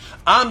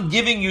 I'm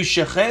giving you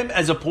Shechem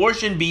as a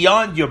portion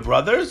beyond your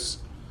brothers.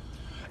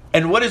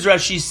 And what does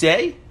Rashi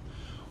say?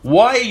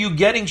 Why are you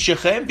getting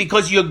Shechem?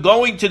 Because you're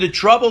going to the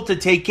trouble to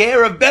take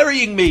care of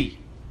burying me.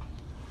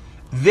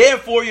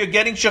 Therefore, you're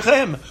getting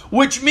Shechem,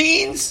 which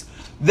means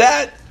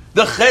that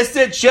the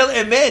Chesed Shel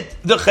Emet,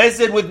 the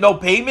Chesed with no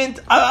payment,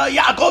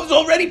 Yaakov's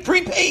already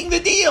prepaying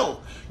the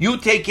deal. You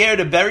take care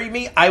to bury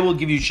me, I will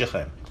give you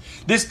Shechem.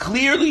 This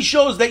clearly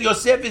shows that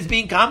Yosef is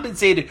being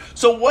compensated.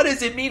 So what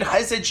does it mean,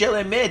 Chesed Shel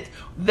Emet?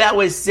 That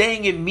was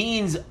saying it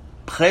means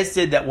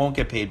Chesed that won't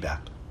get paid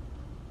back.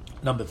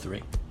 Number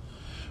 3.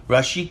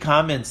 Rashi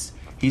comments,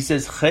 he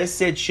says,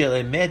 Chesed Shel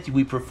Emet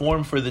we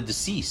perform for the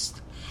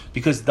deceased,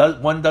 because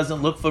one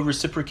doesn't look for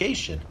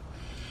reciprocation.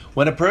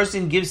 When a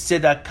person gives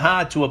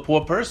tzedakah to a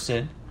poor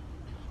person,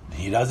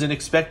 he doesn't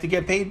expect to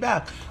get paid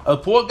back. A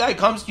poor guy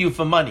comes to you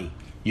for money.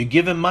 You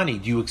give him money.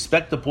 Do you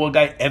expect the poor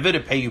guy ever to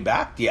pay you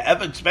back? Do you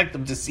ever expect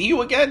him to see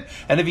you again?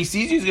 And if he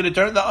sees you, he's going to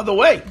turn the other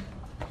way.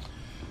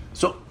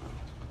 So,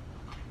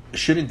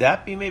 shouldn't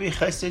that be maybe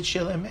Chesed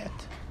Shel Emet?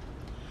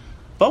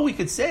 But we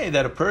could say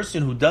that a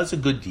person who does a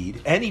good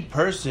deed, any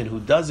person who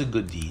does a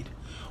good deed,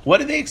 what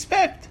do they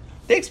expect?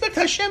 They expect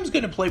Hashem's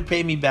going to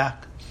pay me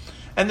back.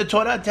 And the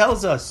Torah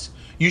tells us,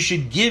 you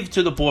should give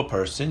to the poor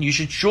person, you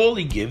should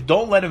surely give,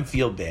 don't let him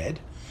feel bad,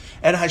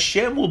 and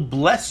Hashem will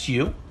bless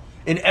you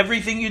in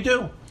everything you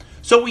do.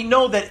 So we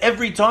know that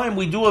every time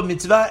we do a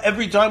mitzvah,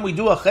 every time we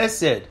do a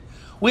chesed,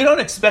 we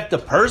don't expect a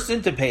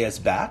person to pay us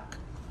back.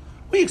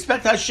 We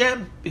expect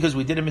Hashem because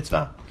we did a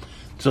mitzvah.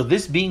 So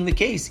this being the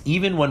case,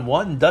 even when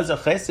one does a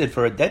chesed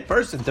for a dead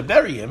person to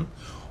bury him,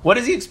 What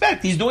does he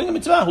expect? He's doing a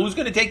mitzvah. Who's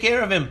going to take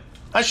care of him?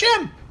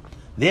 Hashem.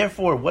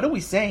 Therefore, what are we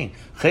saying?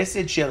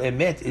 Chesed shel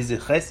emet is a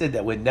chesed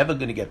that we're never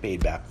going to get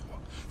paid back for.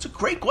 It's a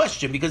great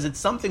question because it's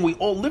something we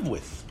all live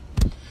with.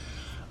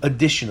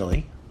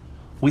 Additionally,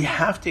 we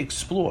have to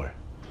explore,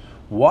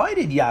 why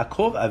did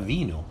Yaakov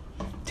Avinu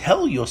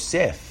tell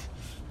Yosef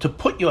to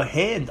put your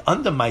hand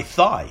under my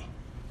thigh?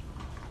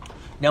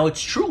 Now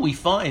it's true we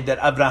find that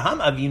Abraham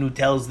Avinu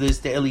tells this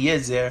to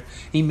Eliezer.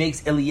 He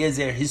makes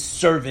Eliezer, his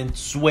servant,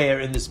 swear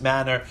in this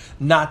manner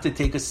not to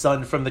take a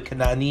son from the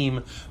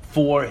Canaanim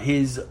for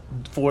his son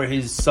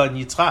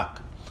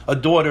Yitzchak, a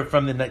daughter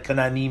from the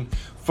Canaanim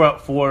for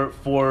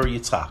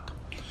Yitzchak.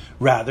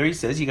 Rather, he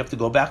says, you have to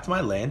go back to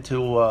my land, to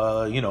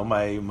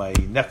my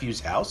nephew's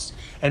house,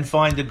 and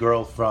find a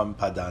girl from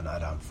Padan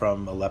Aram,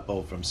 from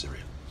Aleppo, from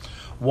Syria.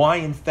 Why,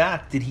 in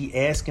fact, did he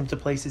ask him to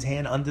place his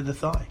hand under the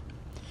thigh?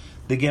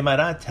 The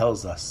Gemara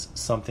tells us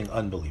something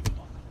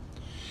unbelievable.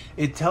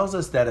 It tells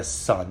us that a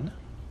son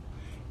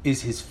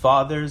is his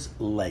father's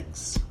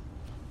legs.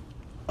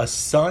 A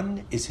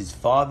son is his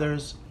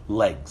father's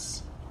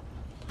legs.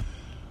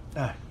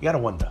 Now, you gotta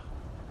wonder,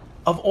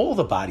 of all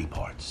the body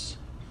parts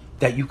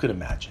that you could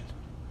imagine,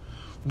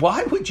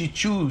 why would you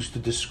choose to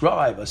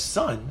describe a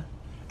son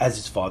as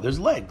his father's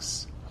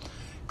legs?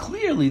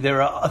 Clearly,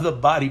 there are other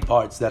body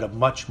parts that are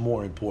much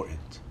more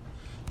important.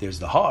 There's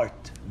the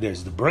heart,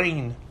 there's the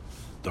brain,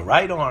 the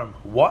right arm.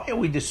 Why are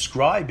we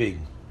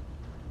describing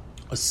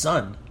a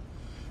son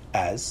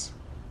as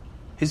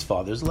his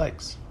father's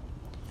legs?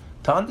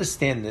 To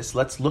understand this,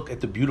 let's look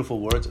at the beautiful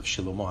words of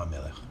Shlomo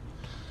HaMelech.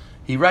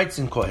 He writes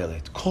in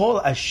Kohelet,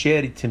 Kol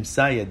asher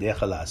timsa yadecha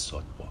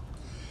la'asot bo.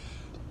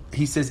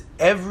 He says,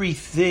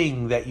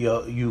 everything that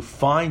you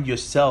find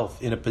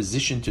yourself in a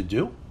position to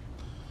do,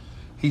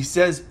 he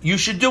says, you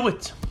should do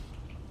it.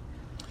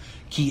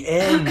 Ki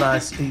en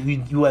mas,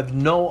 you have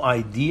no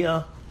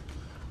idea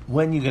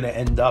when you're going to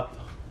end up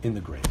in the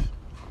grave.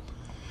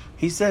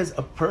 He says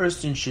a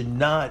person should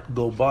not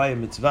go by a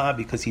mitzvah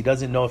because he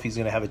doesn't know if he's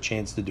going to have a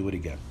chance to do it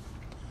again.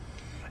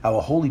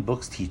 Our holy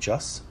books teach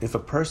us, if a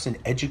person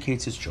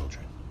educates his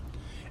children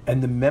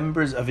and the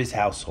members of his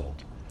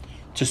household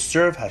to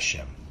serve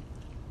Hashem,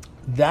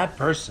 that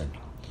person,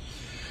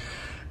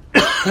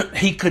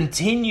 he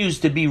continues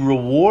to be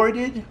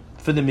rewarded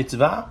for the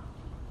mitzvah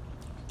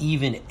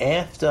even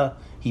after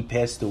he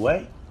passed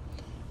away,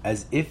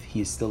 as if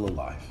he is still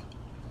alive.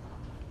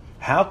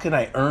 How can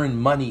I earn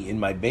money in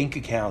my bank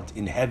account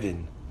in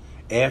heaven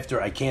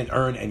after I can't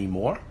earn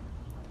anymore?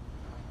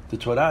 The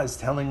Torah is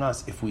telling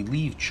us if we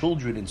leave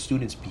children and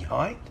students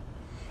behind,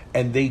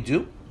 and they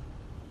do,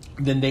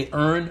 then they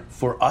earn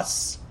for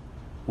us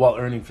while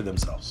earning for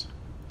themselves.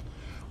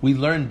 We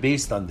learn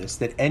based on this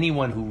that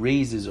anyone who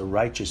raises a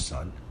righteous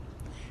son,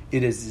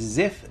 it is as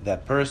if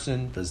that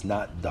person does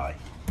not die.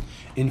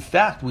 In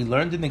fact, we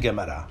learned in the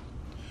Gemara,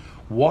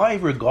 why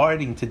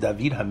regarding to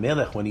David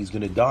HaMelech when he's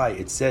going to die,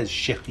 it says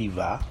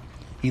Shechiva,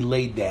 he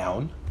laid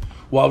down,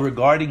 while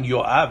regarding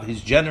Yoav,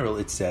 his general,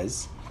 it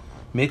says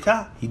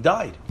Meta, he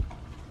died.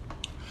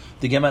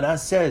 The Gemara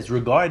says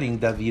regarding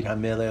David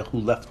HaMelech, who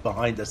left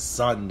behind a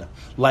son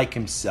like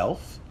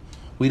himself,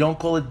 we don't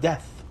call it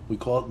death, we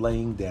call it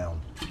laying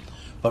down.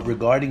 But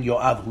regarding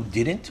Yoav, who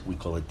didn't, we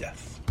call it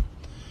death.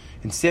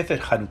 In Sefer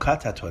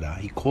Chanukat HaTorah,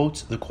 he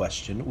quotes the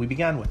question we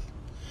began with.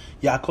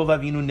 Yaakov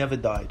Avinu never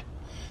died.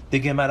 The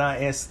Gemara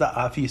asks the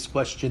obvious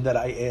question that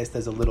I asked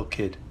as a little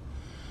kid.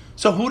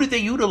 So who did they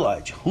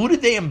utilize? Who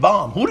did they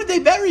embalm? Who did they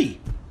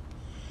bury?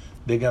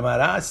 The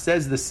Gemara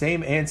says the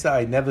same answer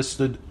I never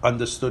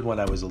understood when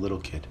I was a little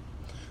kid.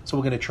 So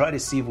we're going to try to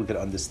see if we can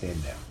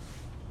understand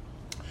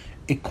now.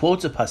 It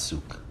quotes a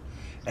pasuk,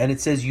 and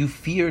it says, "You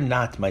fear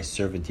not, my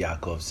servant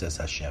Yaakov," says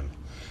Hashem.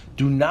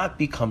 "Do not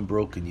become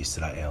broken,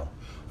 Yisrael.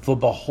 For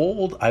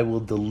behold, I will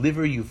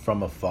deliver you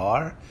from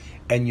afar,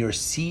 and your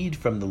seed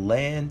from the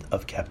land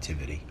of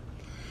captivity."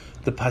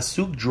 The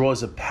pasuk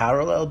draws a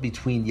parallel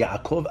between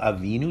Yaakov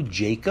Avinu,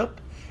 Jacob,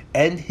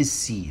 and his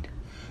seed.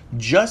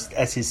 Just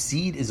as his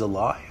seed is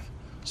alive,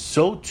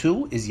 so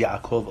too is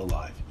Yaakov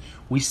alive.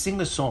 We sing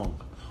a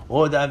song,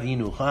 Od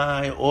Avinu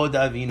Chai, Od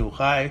Avinu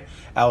Chai,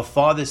 our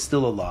father is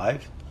still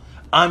alive.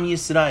 Am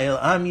Yisrael,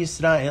 Am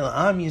Yisrael,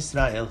 Am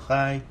Yisrael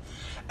Chai.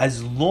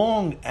 As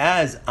long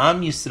as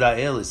Am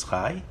Yisrael is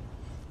Chai,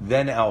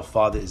 then our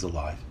father is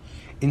alive.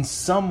 In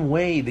some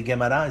way, the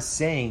Gemara is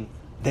saying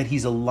that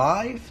he's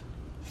alive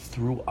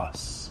through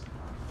us.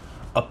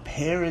 A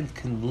parent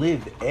can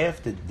live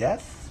after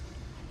death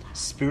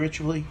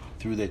spiritually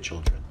through their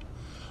children.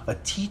 A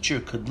teacher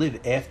could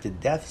live after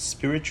death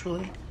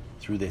spiritually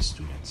through their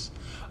students.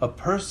 A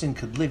person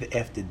could live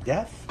after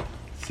death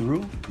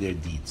through their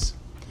deeds.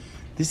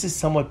 This is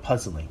somewhat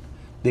puzzling.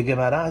 The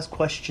Gemara's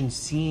question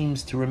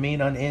seems to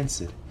remain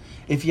unanswered.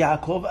 If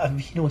Yaakov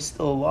Avinu is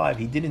still alive,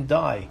 he didn't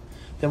die,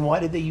 then why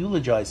did they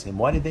eulogize him?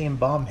 Why did they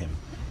embalm him?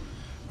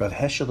 Rav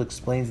Heschel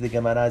explains the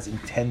Gemara's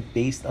intent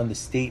based on the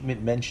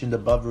statement mentioned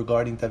above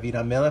regarding David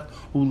HaMelech,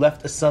 who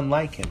left a son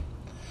like him.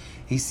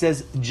 He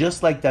says,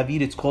 just like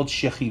David, it's called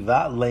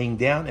Shechiva, laying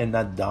down and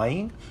not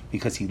dying,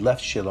 because he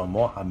left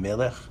Shlomo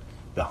HaMelech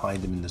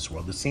behind him in this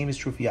world. The same is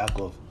true for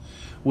Yaakov.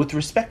 With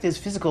respect to his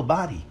physical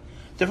body,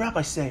 the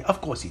rabbis say,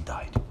 of course he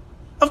died.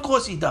 Of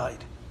course he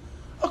died.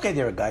 Okay,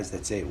 there are guys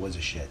that say it was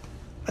a shit,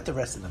 but the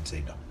rest of them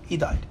say no, he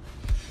died.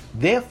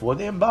 Therefore,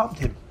 they embalmed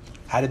him.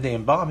 How did they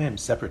embalm him?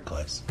 Separate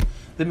class.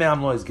 The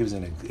Me'am Lois gives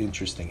an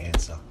interesting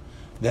answer.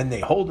 Then they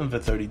hold him for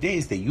 30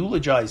 days, they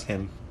eulogize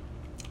him.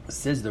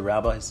 Says the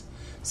rabbis,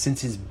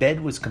 since his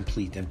bed was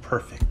complete and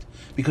perfect,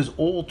 because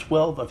all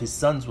 12 of his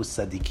sons were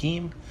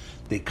tzaddikim,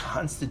 they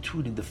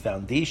constituted the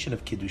foundation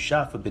of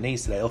Kedushah for Bnei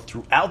Israel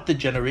throughout the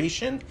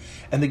generation,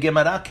 and the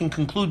Gemara can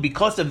conclude,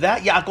 because of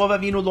that, Yaakov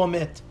Avinu lo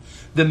met.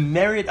 The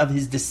merit of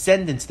his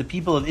descendants, the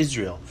people of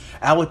Israel,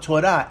 our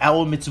Torah,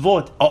 our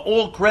mitzvot, are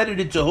all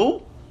credited to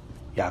who?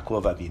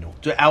 Yaakov Avinu,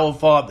 to our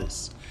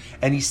fathers.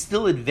 And he's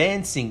still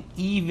advancing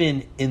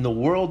even in the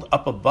world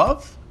up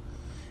above,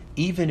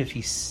 even if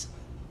he's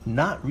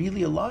not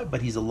really alive,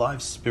 but he's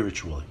alive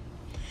spiritually.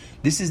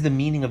 This is the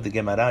meaning of the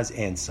Gemara's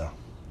answer.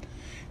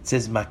 It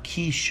says,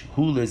 Makish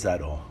hu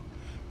lezaro,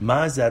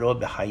 ma zaro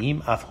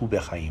b'chaim af hu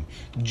b'chaim.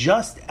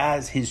 Just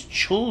as his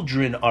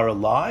children are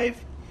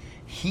alive,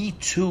 he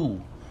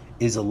too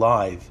is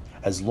alive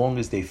as long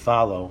as they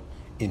follow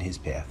in his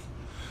path.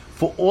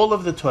 For all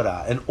of the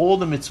Torah and all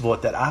the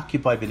mitzvot that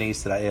occupy Bnei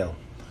Israel,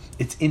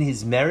 it's in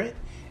his merit.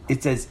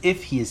 It's as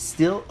if he is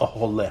still a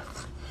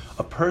holech,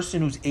 a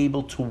person who's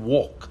able to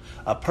walk,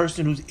 a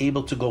person who's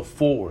able to go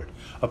forward,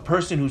 a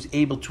person who's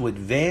able to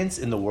advance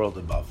in the world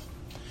above.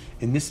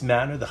 In this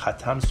manner, the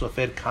Chatam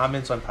Sofer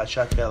comments on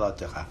Pashat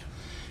Ve'alatecha.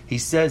 He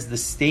says the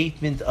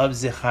statement of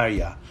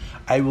Zechariah,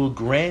 I will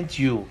grant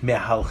you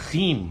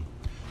mehalchim,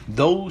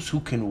 those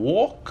who can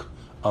walk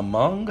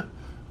among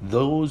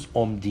those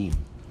omdim,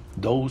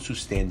 those who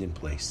stand in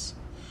place.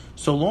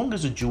 So long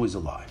as a Jew is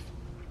alive,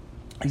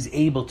 he's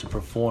able to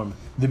perform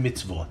the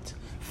mitzvot,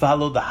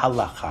 follow the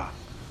halacha,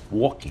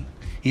 walking.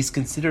 He's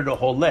considered a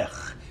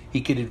holech.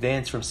 He can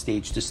advance from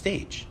stage to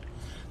stage.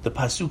 The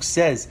pasuk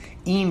says,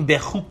 "Im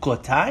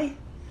bechukotai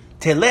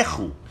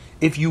telechu."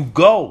 If you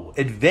go,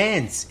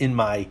 advance in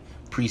my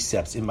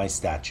precepts, in my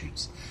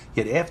statutes.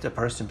 Yet after a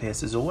person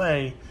passes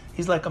away,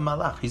 he's like a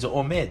malach. He's a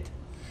omed.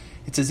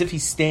 It's as if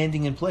he's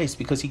standing in place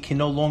because he can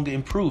no longer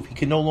improve. He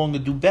can no longer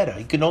do better.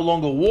 He can no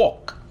longer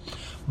walk.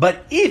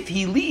 But if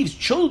he leaves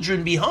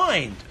children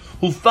behind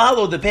who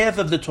follow the path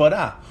of the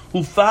Torah,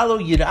 who follow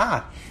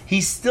Yirah,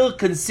 he's still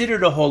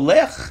considered a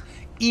holech,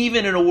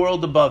 even in a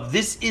world above.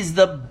 This is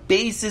the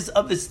basis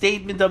of the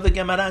statement of the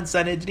Gemara in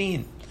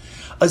Sanhedrin.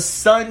 A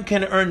son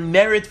can earn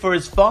merit for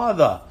his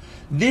father.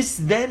 This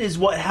then is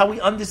how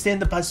we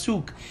understand the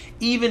pasuk.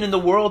 Even in the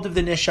world of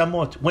the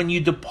neshamot, when you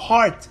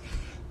depart,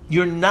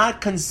 you're not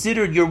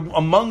considered, you're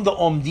among the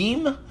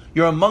omdim,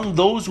 you're among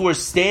those who are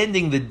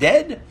standing the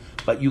dead,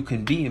 but you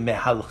can be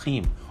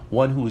mehalchim,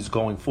 one who is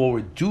going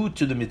forward due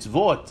to the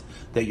mitzvot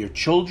that your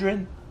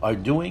children are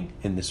doing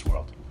in this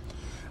world.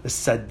 A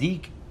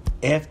tzaddik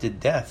after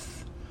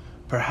death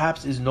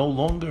perhaps is no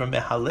longer a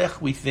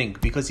mehalech, we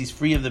think, because he's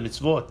free of the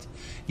mitzvot.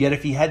 Yet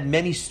if he had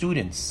many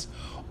students,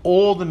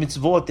 all the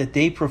mitzvot that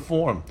they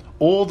perform,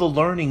 all the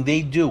learning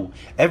they do,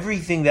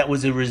 everything that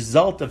was a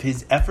result of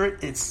his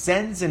effort, it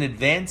sends and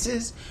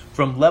advances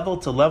from level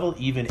to level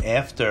even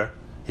after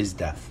his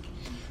death.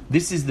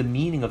 This is the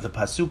meaning of the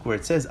pasuk where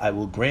it says, I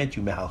will grant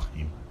you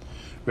mehalchim.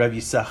 Rav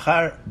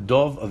Yisachar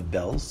Dov of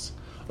Belz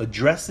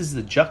addresses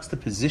the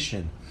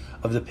juxtaposition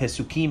of the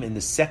pesukim in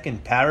the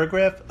second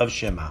paragraph of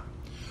Shema.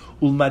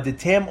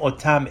 Ulmadetem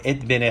otam et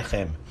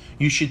benechem.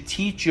 You should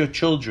teach your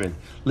children,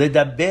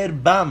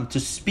 ledaber bam, to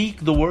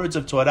speak the words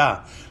of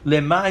Torah,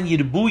 leman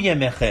yirbu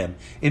yemechem,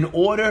 in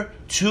order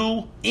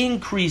to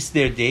increase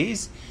their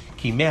days,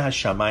 kimeh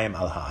hashamayim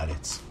al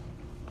haaretz.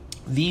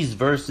 These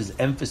verses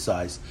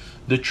emphasize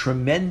the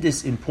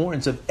tremendous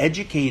importance of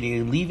educating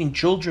and leaving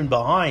children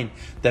behind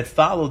that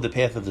follow the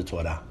path of the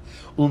Torah.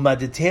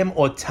 Ulmadetem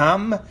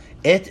otam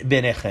et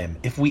benechem.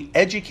 If we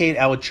educate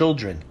our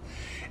children,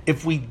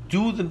 if we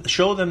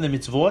show them the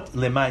mitzvot,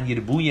 leman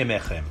yirbu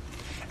yemechem,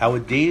 our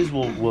days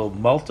will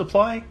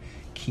multiply.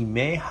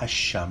 Kimei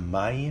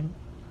hashamayim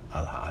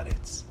al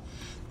haaretz.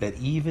 That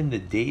even the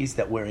days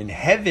that we're in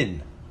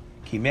heaven,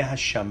 kimei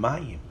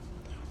hashamayim,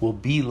 will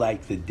be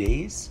like the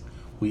days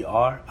we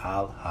are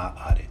al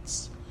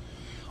haaretz.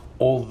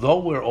 Although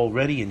we're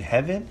already in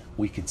heaven,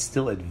 we can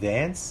still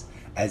advance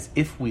as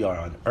if we are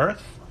on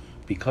earth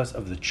because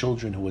of the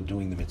children who are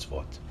doing the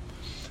mitzvot.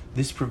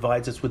 This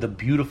provides us with a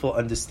beautiful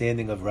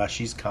understanding of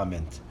Rashi's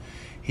comment.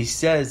 He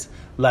says,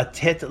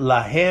 latet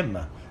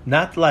lahem,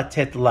 not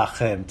latet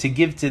lachem, to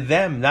give to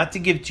them, not to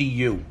give to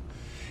you.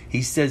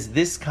 He says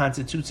this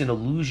constitutes an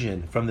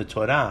allusion from the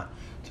Torah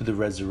to the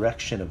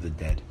resurrection of the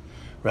dead.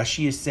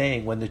 Rashi is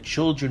saying when the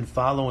children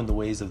follow in the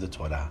ways of the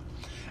Torah,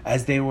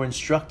 as they were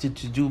instructed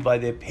to do by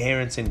their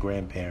parents and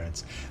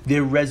grandparents,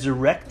 they're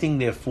resurrecting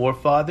their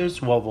forefathers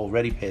who have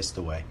already passed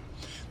away.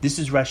 This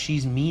is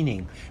Rashi's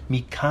meaning.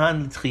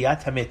 Mikan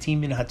l'tchiyat hametim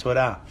min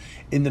haTorah.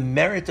 In the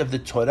merit of the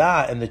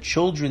Torah and the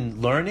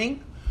children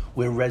learning,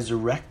 we're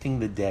resurrecting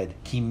the dead.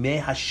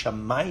 Kimeh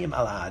hashamayim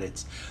al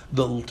haaretz.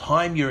 The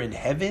time you're in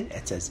heaven,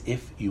 it's as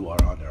if you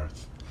are on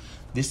earth.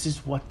 This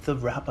is what the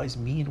rabbis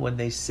mean when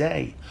they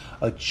say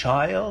a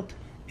child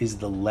is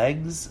the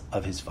legs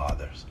of his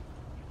fathers.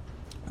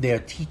 They are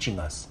teaching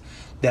us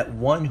that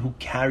one who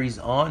carries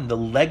on the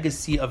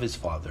legacy of his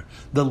father,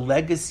 the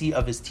legacy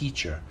of his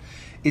teacher,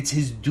 it's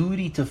his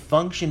duty to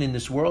function in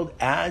this world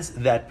as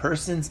that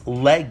person's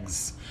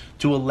legs,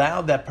 to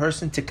allow that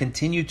person to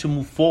continue to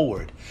move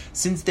forward.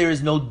 Since there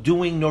is no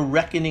doing nor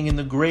reckoning in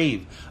the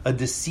grave, a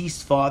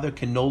deceased father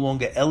can no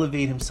longer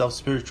elevate himself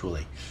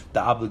spiritually.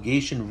 The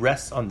obligation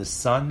rests on the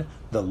son,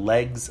 the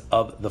legs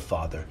of the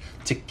father,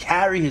 to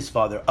carry his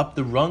father up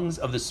the rungs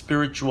of the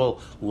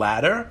spiritual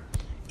ladder,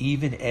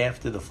 even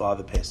after the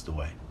father passed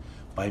away,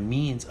 by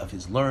means of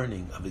his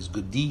learning, of his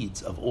good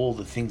deeds, of all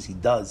the things he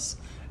does,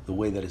 the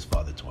way that his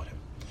father taught him.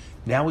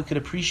 Now we could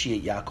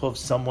appreciate Yaakov's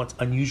somewhat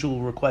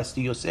unusual request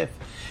to Yosef.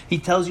 He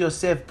tells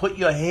Yosef, put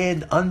your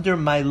hand under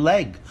my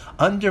leg,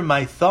 under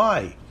my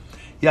thigh.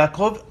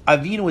 Yaakov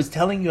Avinu is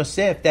telling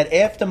Yosef that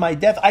after my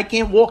death, I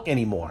can't walk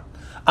anymore.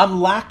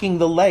 I'm lacking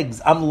the legs,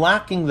 I'm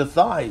lacking the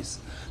thighs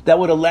that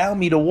would allow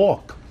me to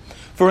walk.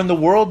 For in the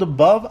world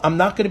above, I'm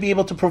not going to be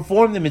able to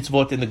perform the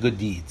mitzvot and the good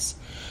deeds.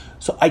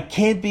 So I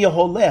can't be a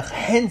holech.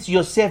 Hence,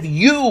 Yosef,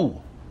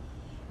 you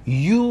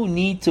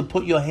need to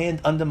put your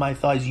hand under my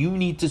thighs. You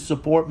need to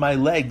support my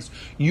legs.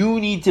 You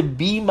need to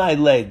be my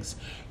legs.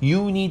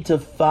 You need to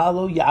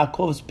follow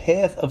Yaakov's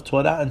path of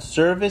Torah and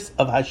service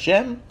of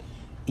Hashem,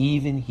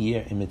 even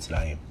here in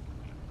Mitzrayim.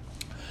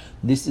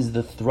 This is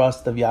the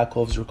thrust of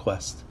Yaakov's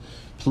request.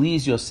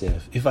 Please,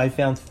 Yosef, if I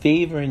found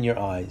favor in your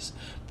eyes,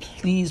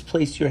 please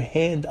place your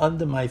hand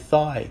under my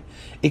thigh.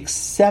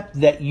 Accept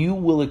that you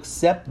will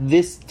accept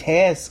this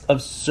task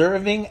of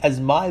serving as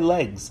my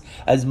legs,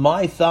 as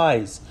my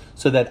thighs,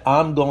 so that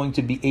I'm going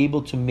to be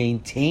able to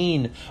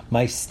maintain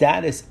my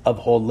status of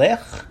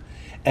holech,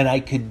 and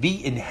I could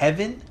be in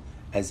heaven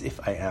as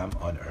if I am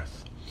on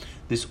earth.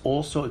 This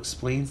also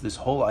explains this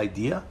whole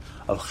idea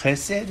of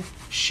chesed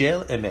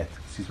shel emet.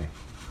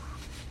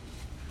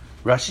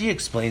 Rashi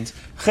explains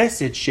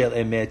chesed shel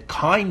emet,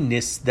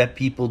 kindness that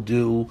people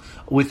do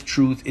with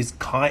truth is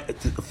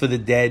for the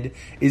dead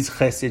is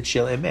chesed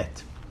shel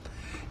emet.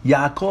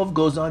 Yaakov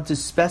goes on to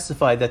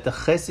specify that the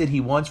chesed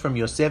he wants from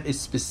Yosef is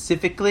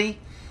specifically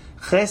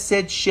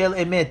chesed shel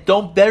emet.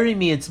 Don't bury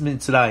me in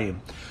Mitzrayim.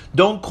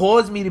 Don't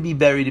cause me to be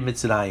buried in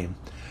Mitzrayim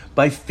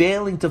by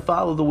failing to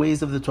follow the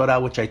ways of the Torah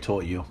which I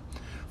taught you.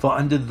 For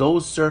under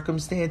those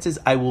circumstances,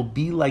 I will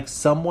be like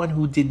someone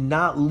who did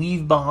not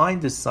leave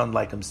behind a son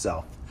like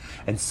himself.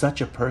 And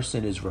such a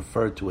person is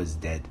referred to as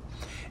dead.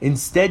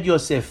 Instead,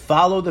 Yosef,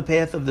 follow the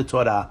path of the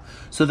Torah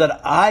so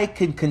that I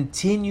can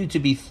continue to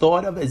be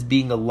thought of as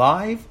being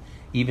alive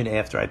even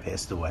after I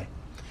passed away.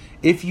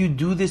 If you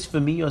do this for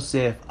me,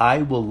 Yosef,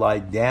 I will lie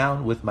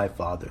down with my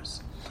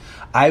fathers.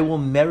 I will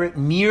merit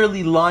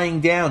merely lying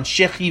down,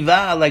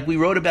 shechiva, like we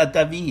wrote about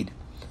David,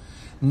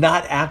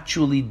 not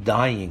actually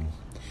dying.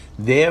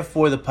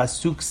 Therefore, the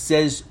pasuk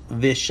says,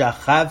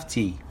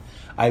 v'shachavti,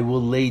 I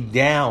will lay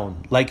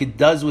down, like it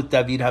does with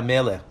David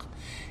HaMelech,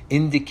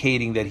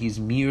 indicating that he's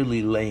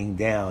merely laying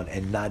down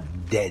and not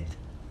dead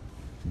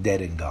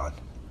and gone.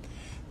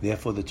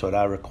 Therefore, the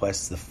Torah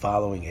requests the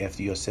following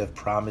after Yosef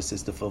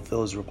promises to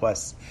fulfill his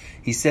requests.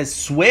 He says,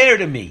 swear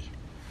to me,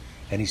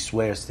 and he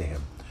swears to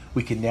him.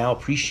 We can now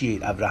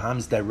appreciate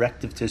Abraham's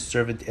directive to his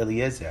servant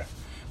Eliezer.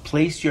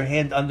 Place your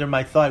hand under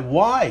my thigh.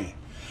 Why?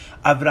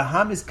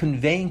 Abraham is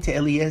conveying to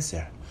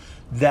Eliezer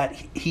that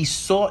he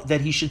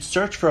should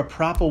search for a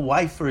proper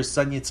wife for his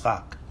son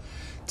Yitzchak.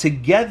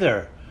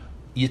 Together,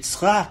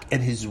 Yitzchak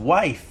and his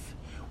wife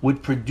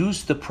would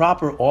produce the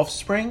proper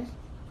offspring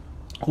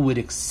who would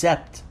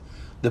accept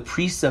the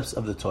precepts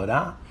of the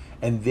Torah,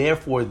 and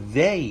therefore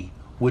they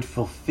would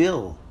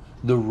fulfill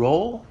the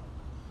role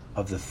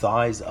of the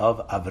thighs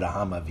of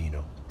Abraham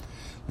Avinu.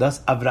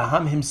 Thus,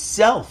 Abraham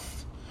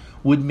himself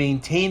would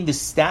maintain the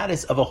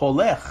status of a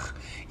holech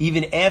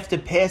even after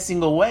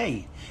passing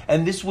away,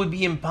 and this would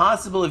be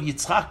impossible if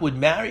Yitzchak would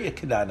marry a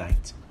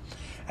Canaanite.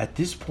 At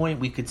this point,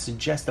 we could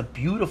suggest a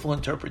beautiful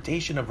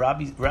interpretation of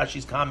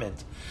Rashi's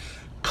comment.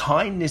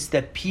 Kindness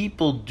that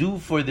people do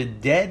for the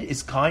dead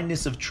is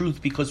kindness of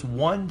truth, because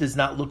one does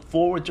not look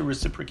forward to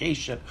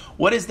reciprocation.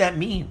 What does that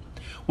mean?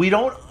 We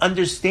don't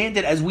understand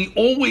it as we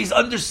always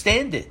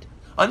understood it.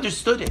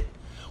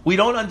 We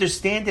don't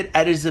understand it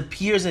as it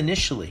appears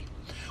initially.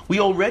 We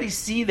already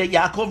see that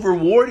Yaakov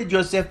rewarded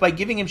Yosef by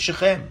giving him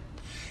Shechem.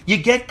 You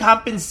get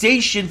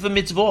compensation for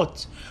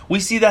mitzvot.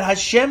 We see that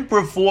Hashem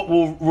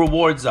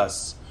rewards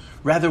us.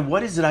 Rather,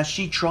 what is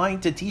Rashi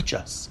trying to teach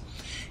us?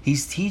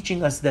 He's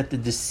teaching us that the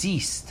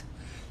deceased,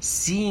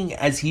 seeing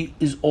as he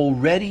is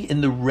already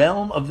in the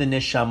realm of the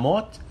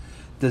neshamot,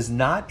 does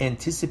not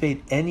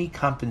anticipate any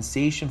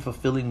compensation for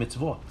fulfilling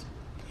mitzvot.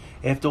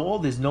 After all,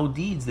 there's no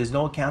deeds, there's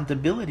no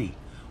accountability.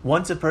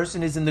 Once a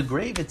person is in the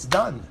grave, it's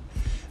done.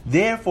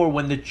 Therefore,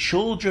 when the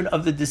children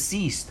of the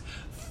deceased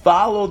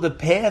follow the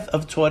path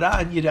of Torah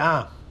and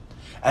Yirah,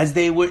 as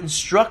they were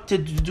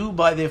instructed to do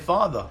by their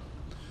father,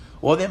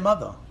 or their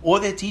mother, or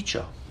their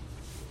teacher,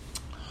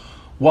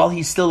 while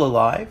he's still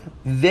alive,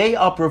 they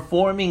are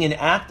performing an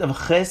act of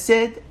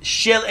chesed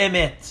shel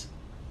emet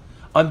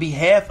on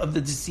behalf of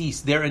the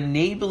deceased. They're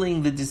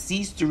enabling the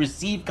deceased to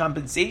receive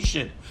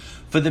compensation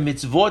for the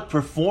mitzvot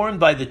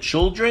performed by the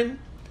children,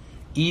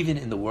 even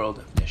in the world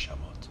of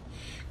neshamot.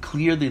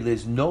 Clearly,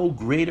 there's no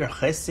greater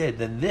chesed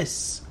than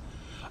this.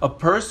 A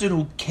person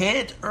who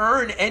can't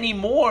earn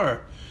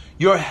anymore,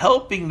 you're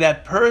helping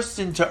that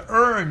person to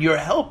earn. You're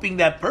helping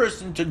that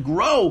person to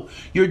grow.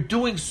 You're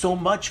doing so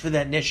much for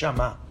that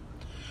neshama.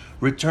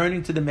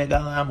 Returning to the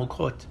Megillah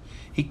Amukot,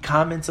 he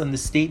comments on the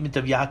statement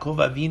of Yaakov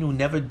Avinu who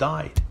never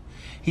died.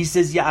 He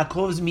says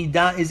Yaakov's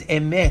midah is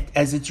emet,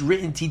 as it's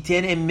written,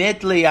 Titen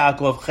emet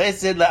leYaakov,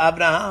 chesed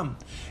leAvraham.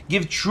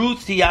 Give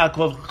truth to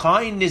Yaakov,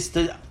 kindness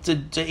to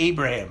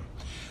Abraham.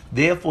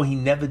 Therefore, he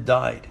never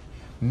died.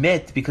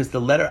 Met, because the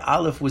letter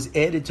Aleph was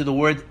added to the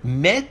word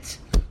met,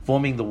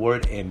 forming the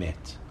word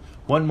emet.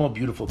 One more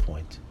beautiful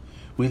point.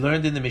 We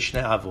learned in the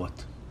Mishnah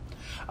Avot,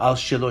 Al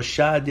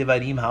shelosha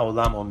devarim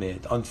ha'olam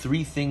omed. On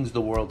three things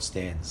the world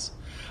stands.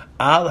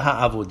 Al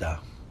ha'avodah,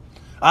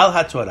 al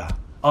ha'torah,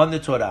 on the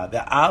Torah,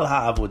 ve'al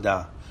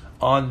ha'avodah,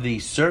 on the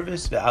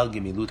service, ve'al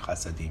gemilut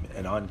chasadim,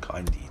 and on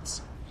kind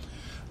deeds.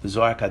 The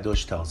Zohar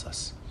Kadosh tells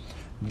us,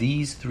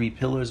 these three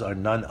pillars are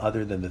none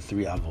other than the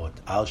three avot.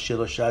 Al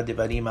shelosha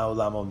devarim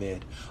ha'olam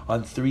omed.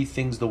 On three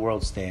things the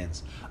world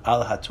stands.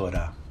 Al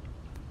ha'torah.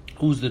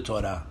 Who's the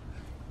Torah?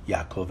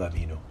 Yaakov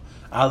Avinu.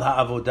 Al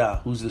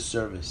ha'avodah. Who's the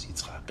service?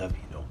 Yitzchak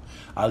Avinu.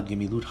 Al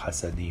gemilut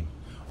chasadim.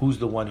 Who's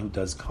the one who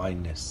does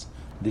kindness?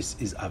 This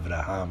is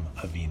Avraham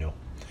Avinu.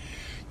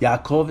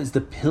 Yaakov is the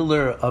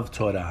pillar of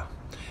Torah.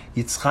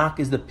 Yitzchak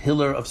is the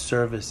pillar of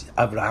service.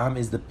 Avraham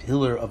is the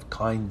pillar of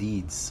kind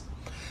deeds.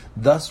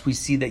 Thus we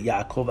see that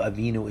Yaakov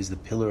Avinu is the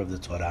pillar of the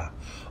Torah.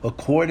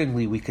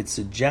 Accordingly, we could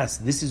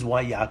suggest this is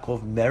why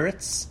Yaakov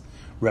merits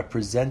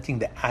representing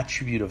the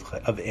attribute of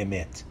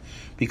emet,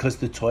 because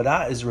the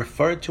Torah is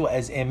referred to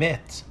as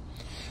emet.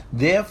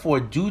 Therefore,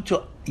 due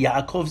to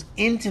Yaakov's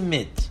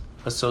intimate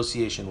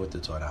association with the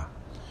Torah,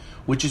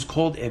 which is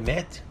called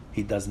emet,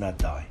 he does not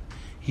die.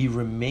 He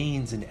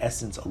remains in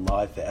essence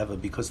alive forever,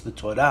 because the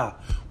Torah,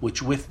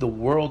 which with the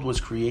world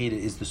was created,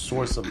 is the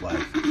source of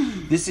life.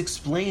 This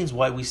explains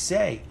why we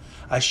say,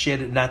 Asher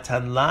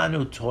natan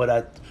lanu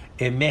Torah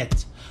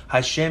emet.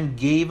 Hashem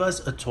gave us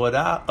a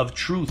Torah of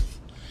truth.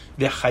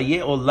 V'chaye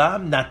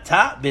olam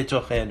nata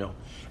betochenu,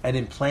 and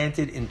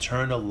implanted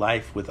eternal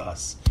life with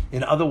us.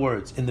 In other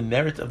words, in the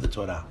merit of the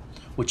Torah,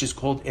 which is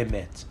called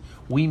emet,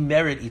 we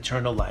merit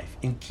eternal life,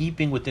 in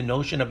keeping with the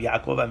notion of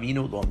Yaakov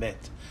Avinu lo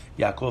met.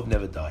 Yaakov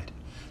never died.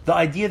 The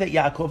idea that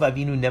Yaakov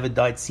Avinu never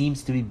died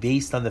seems to be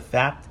based on the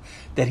fact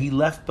that he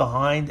left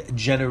behind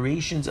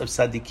generations of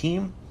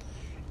tzaddikim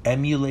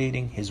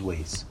emulating his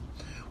ways.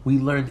 We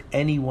learned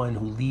anyone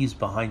who leaves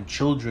behind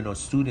children or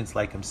students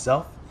like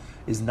himself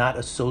is not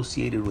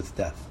associated with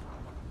death.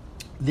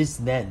 This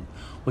then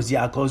was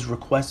Yaakov's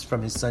request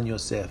from his son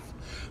Yosef.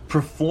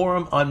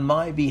 Perform on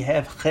my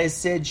behalf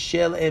chesed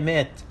shel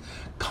emet,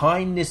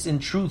 kindness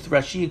and truth.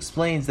 Rashi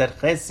explains that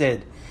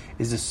chesed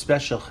is a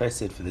special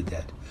chesed for the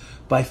dead.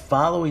 By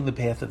following the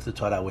path of the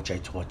Torah, which I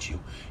taught you,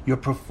 you're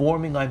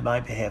performing on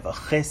my behalf a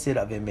chesed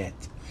of emet.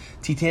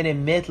 Titen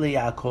emet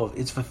leYaakov,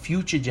 it's for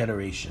future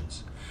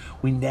generations.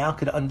 We now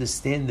could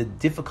understand the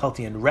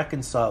difficulty and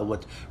reconcile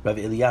what Rav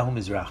Eliyahu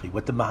Mizrahi,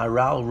 what the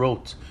Maharal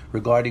wrote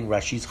regarding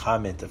Rashi's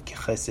comment of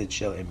chesed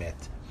shel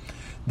emet.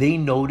 They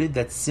noted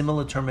that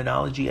similar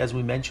terminology, as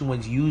we mentioned,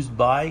 was used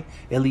by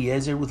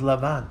Eliezer with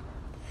Lavan.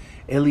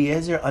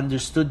 Eliezer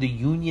understood the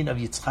union of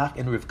Yitzchak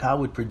and Rivka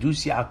would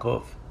produce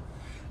Yaakov.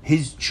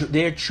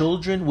 Their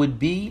children would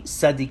be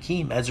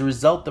tzaddikim. As a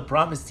result, the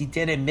promise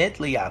Titen emet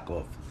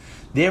leYaakov.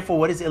 Therefore,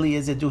 what does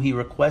Eliezer do? He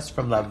requests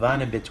from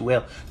Lavan and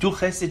Betuel, do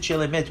chesed shel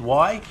emet.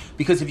 Why?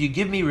 Because if you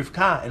give me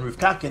Rivka, and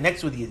Rivka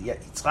connects with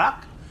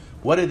Yitzchak,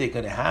 what are they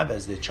going to have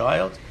as their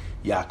child?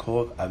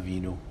 Yaakov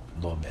Avinu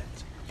lo met.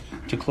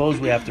 To close,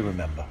 we have to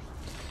remember,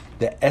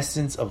 the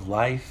essence of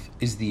life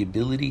is the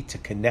ability to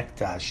connect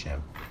to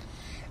Hashem.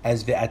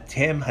 As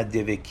ve'atem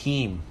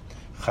hadevekim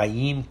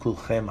chayim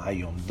kulchem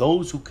hayom.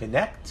 Those who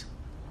connect,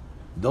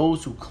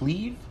 those who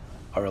cleave,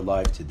 are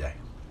alive today.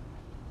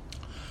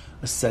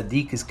 A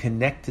tzaddik is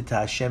connected to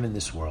Hashem in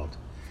this world.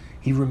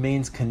 He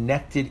remains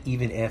connected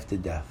even after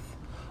death.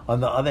 On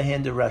the other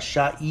hand, the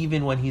rasha,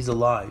 even when he's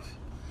alive,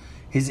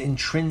 his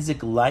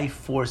intrinsic life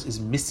force is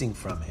missing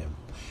from him.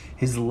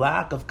 His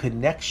lack of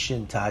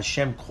connection to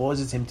Hashem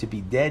causes him to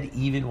be dead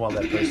even while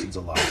that person's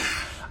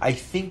alive. I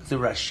think the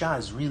rasha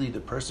is really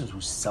the person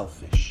who's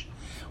selfish.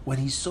 When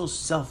he's so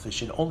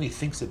selfish and only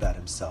thinks about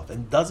himself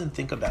and doesn't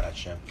think about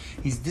Hashem,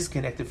 he's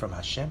disconnected from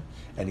Hashem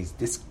and he's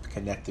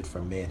disconnected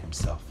from man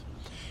himself.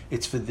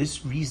 It's for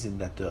this reason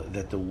that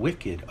the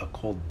wicked are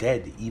called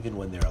dead even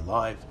when they're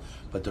alive,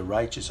 but the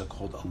righteous are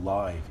called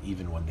alive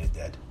even when they're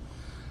dead.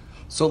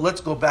 So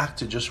let's go back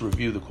to just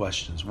review the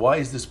questions. Why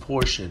is this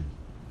portion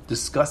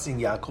discussing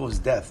Yaakov's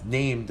death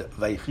named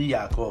VaYechi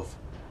Yaakov?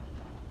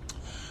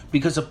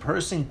 Because a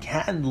person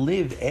can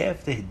live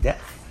after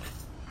death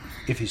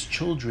if his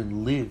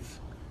children live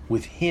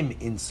with him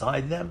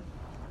inside them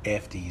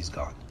after he's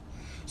gone.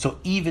 So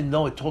even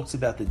though it talks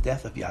about the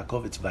death of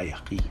Yaakov, it's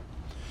VaYechi.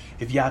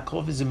 If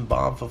Yaakov is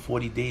embalmed for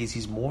 40 days,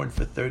 he's mourned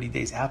for 30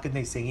 days, how can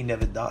they say he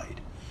never died?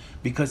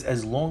 Because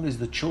as long as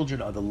the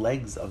children are the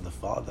legs of the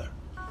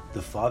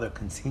father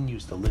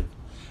continues to live.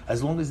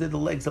 As long as they're the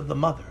legs of the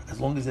mother, as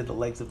long as they're the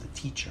legs of the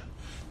teacher.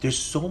 There's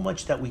so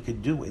much that we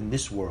could do in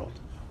this world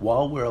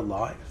while we're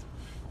alive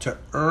to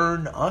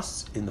earn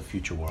us in the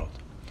future world.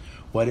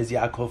 Why does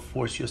Yaakov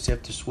force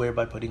Yosef to swear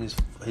by putting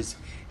his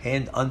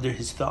hand under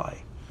his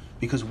thigh?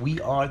 Because we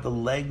are the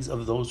legs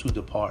of those who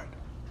depart.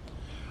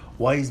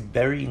 Why is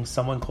burying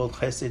someone called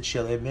Chesed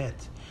Shel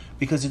Emet?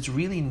 Because it's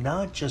really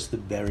not just the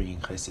burying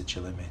Chesed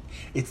Shel Emet.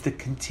 It's the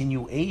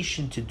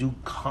continuation to do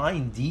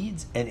kind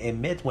deeds and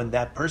emet when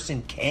that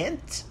person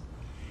can't.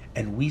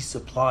 And we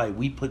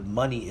put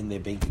money in their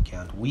bank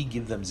account. We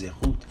give them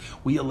zehut.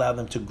 We allow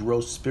them to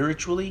grow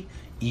spiritually,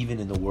 even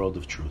in the world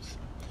of truth.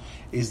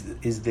 Is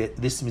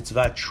this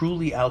mitzvah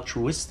truly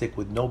altruistic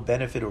with no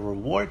benefit or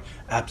reward?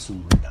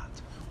 Absolutely not.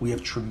 We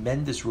have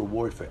tremendous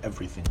reward for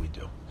everything we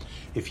do.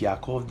 If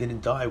Yaakov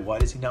didn't die, why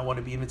does he not want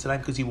to be in Mitzrayim?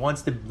 Because he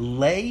wants to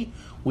lay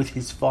with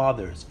his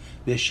fathers.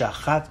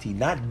 V'shachati,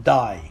 not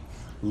die.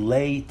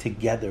 Lay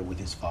together with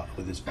his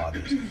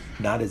fathers,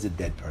 not as a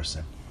dead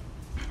person.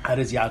 How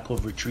does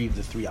Yaakov retrieve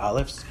the 3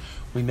 Aleph?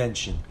 We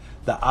mentioned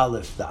the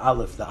Aleph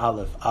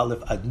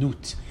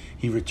Adnut.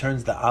 He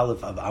returns the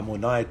Aleph of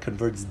Ammonite,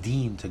 converts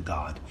Din to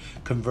God.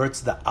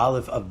 Converts the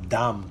Aleph of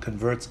Dam,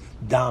 converts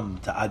Dam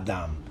to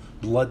Adam,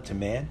 blood to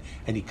man.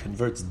 And he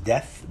converts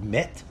death,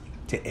 Met,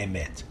 to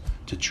Emet,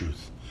 to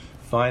truth.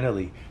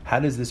 Finally,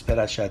 how does this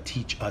parasha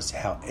teach us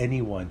how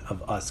any one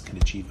of us can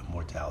achieve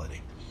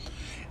immortality?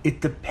 It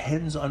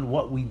depends on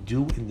what we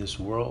do in this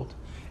world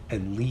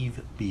and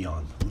leave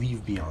beyond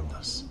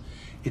us.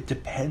 It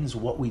depends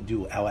what we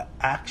do. Our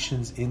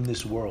actions in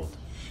this world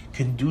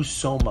can do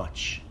so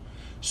much.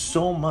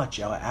 So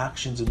much our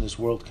actions in this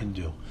world can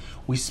do.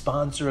 We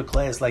sponsor a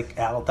class like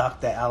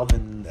Dr.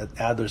 Alvin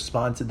Adler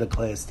sponsored the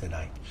class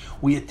tonight.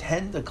 We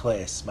attend a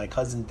class. My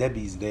cousin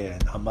Debbie's there,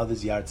 and her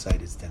mother's yard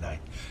site is tonight.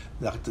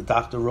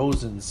 Dr.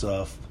 Rosen's,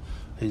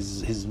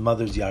 his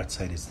mother's yard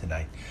site is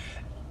tonight.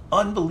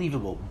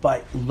 Unbelievable.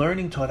 By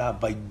learning Torah,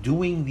 by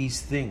doing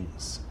these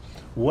things,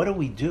 what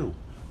do?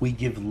 We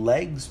give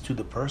legs to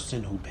the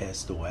person who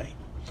passed away,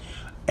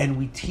 and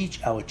we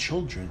teach our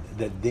children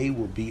that they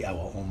will be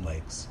our own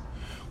legs.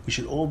 We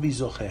should all be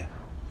zocheh,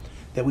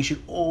 that we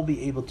should all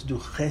be able to do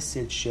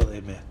chesed shel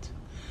emet.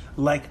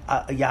 Like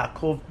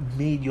Yaakov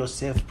made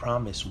Yosef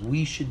promise,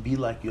 we should be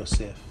like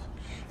Yosef,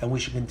 and we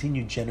should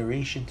continue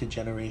generation to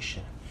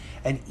generation.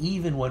 And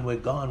even when we're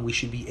gone, we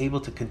should be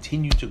able to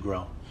continue to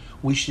grow.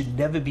 We should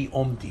never be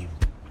omdim.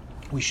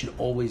 We should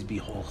always be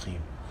holchim.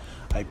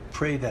 I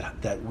pray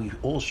that we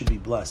all should be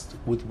blessed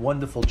with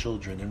wonderful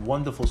children and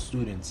wonderful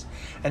students.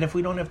 And if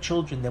we don't have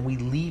children, then we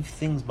leave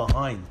things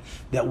behind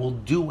that will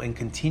do and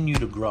continue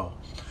to grow.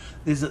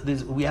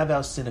 We have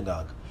our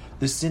synagogue.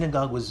 The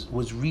synagogue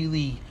was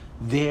really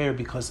there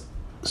because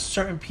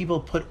certain people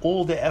put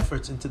all their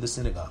efforts into the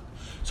synagogue.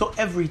 So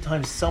every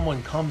time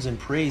someone comes and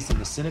prays in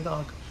the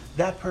synagogue,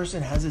 that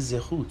person has a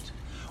zehut.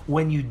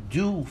 When you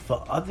do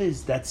for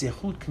others, that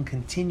zehut can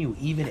continue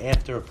even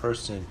after a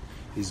person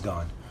is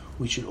gone.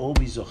 We should all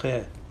be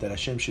zocher that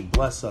Hashem should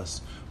bless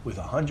us with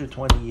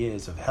 120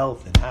 years of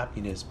health and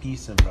happiness,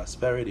 peace and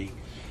prosperity.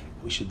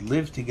 We should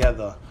live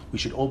together. We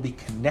should all be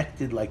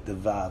connected like the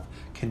Vav,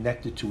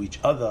 connected to each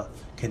other,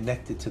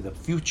 connected to the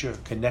future,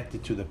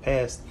 connected to the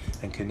past,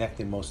 and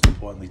connected most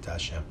importantly to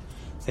Hashem.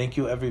 Thank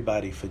you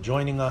everybody for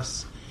joining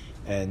us,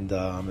 and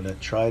I'm going to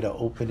try to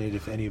open it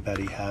if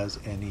anybody has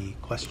any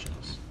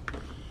questions.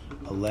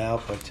 Allow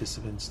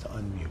participants to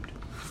unmute.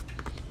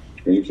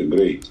 Thank you,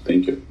 great.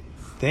 Thank you.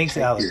 Thanks,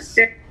 Alex.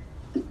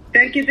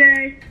 Thank you,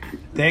 Dave.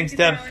 Thanks,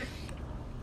 Deb.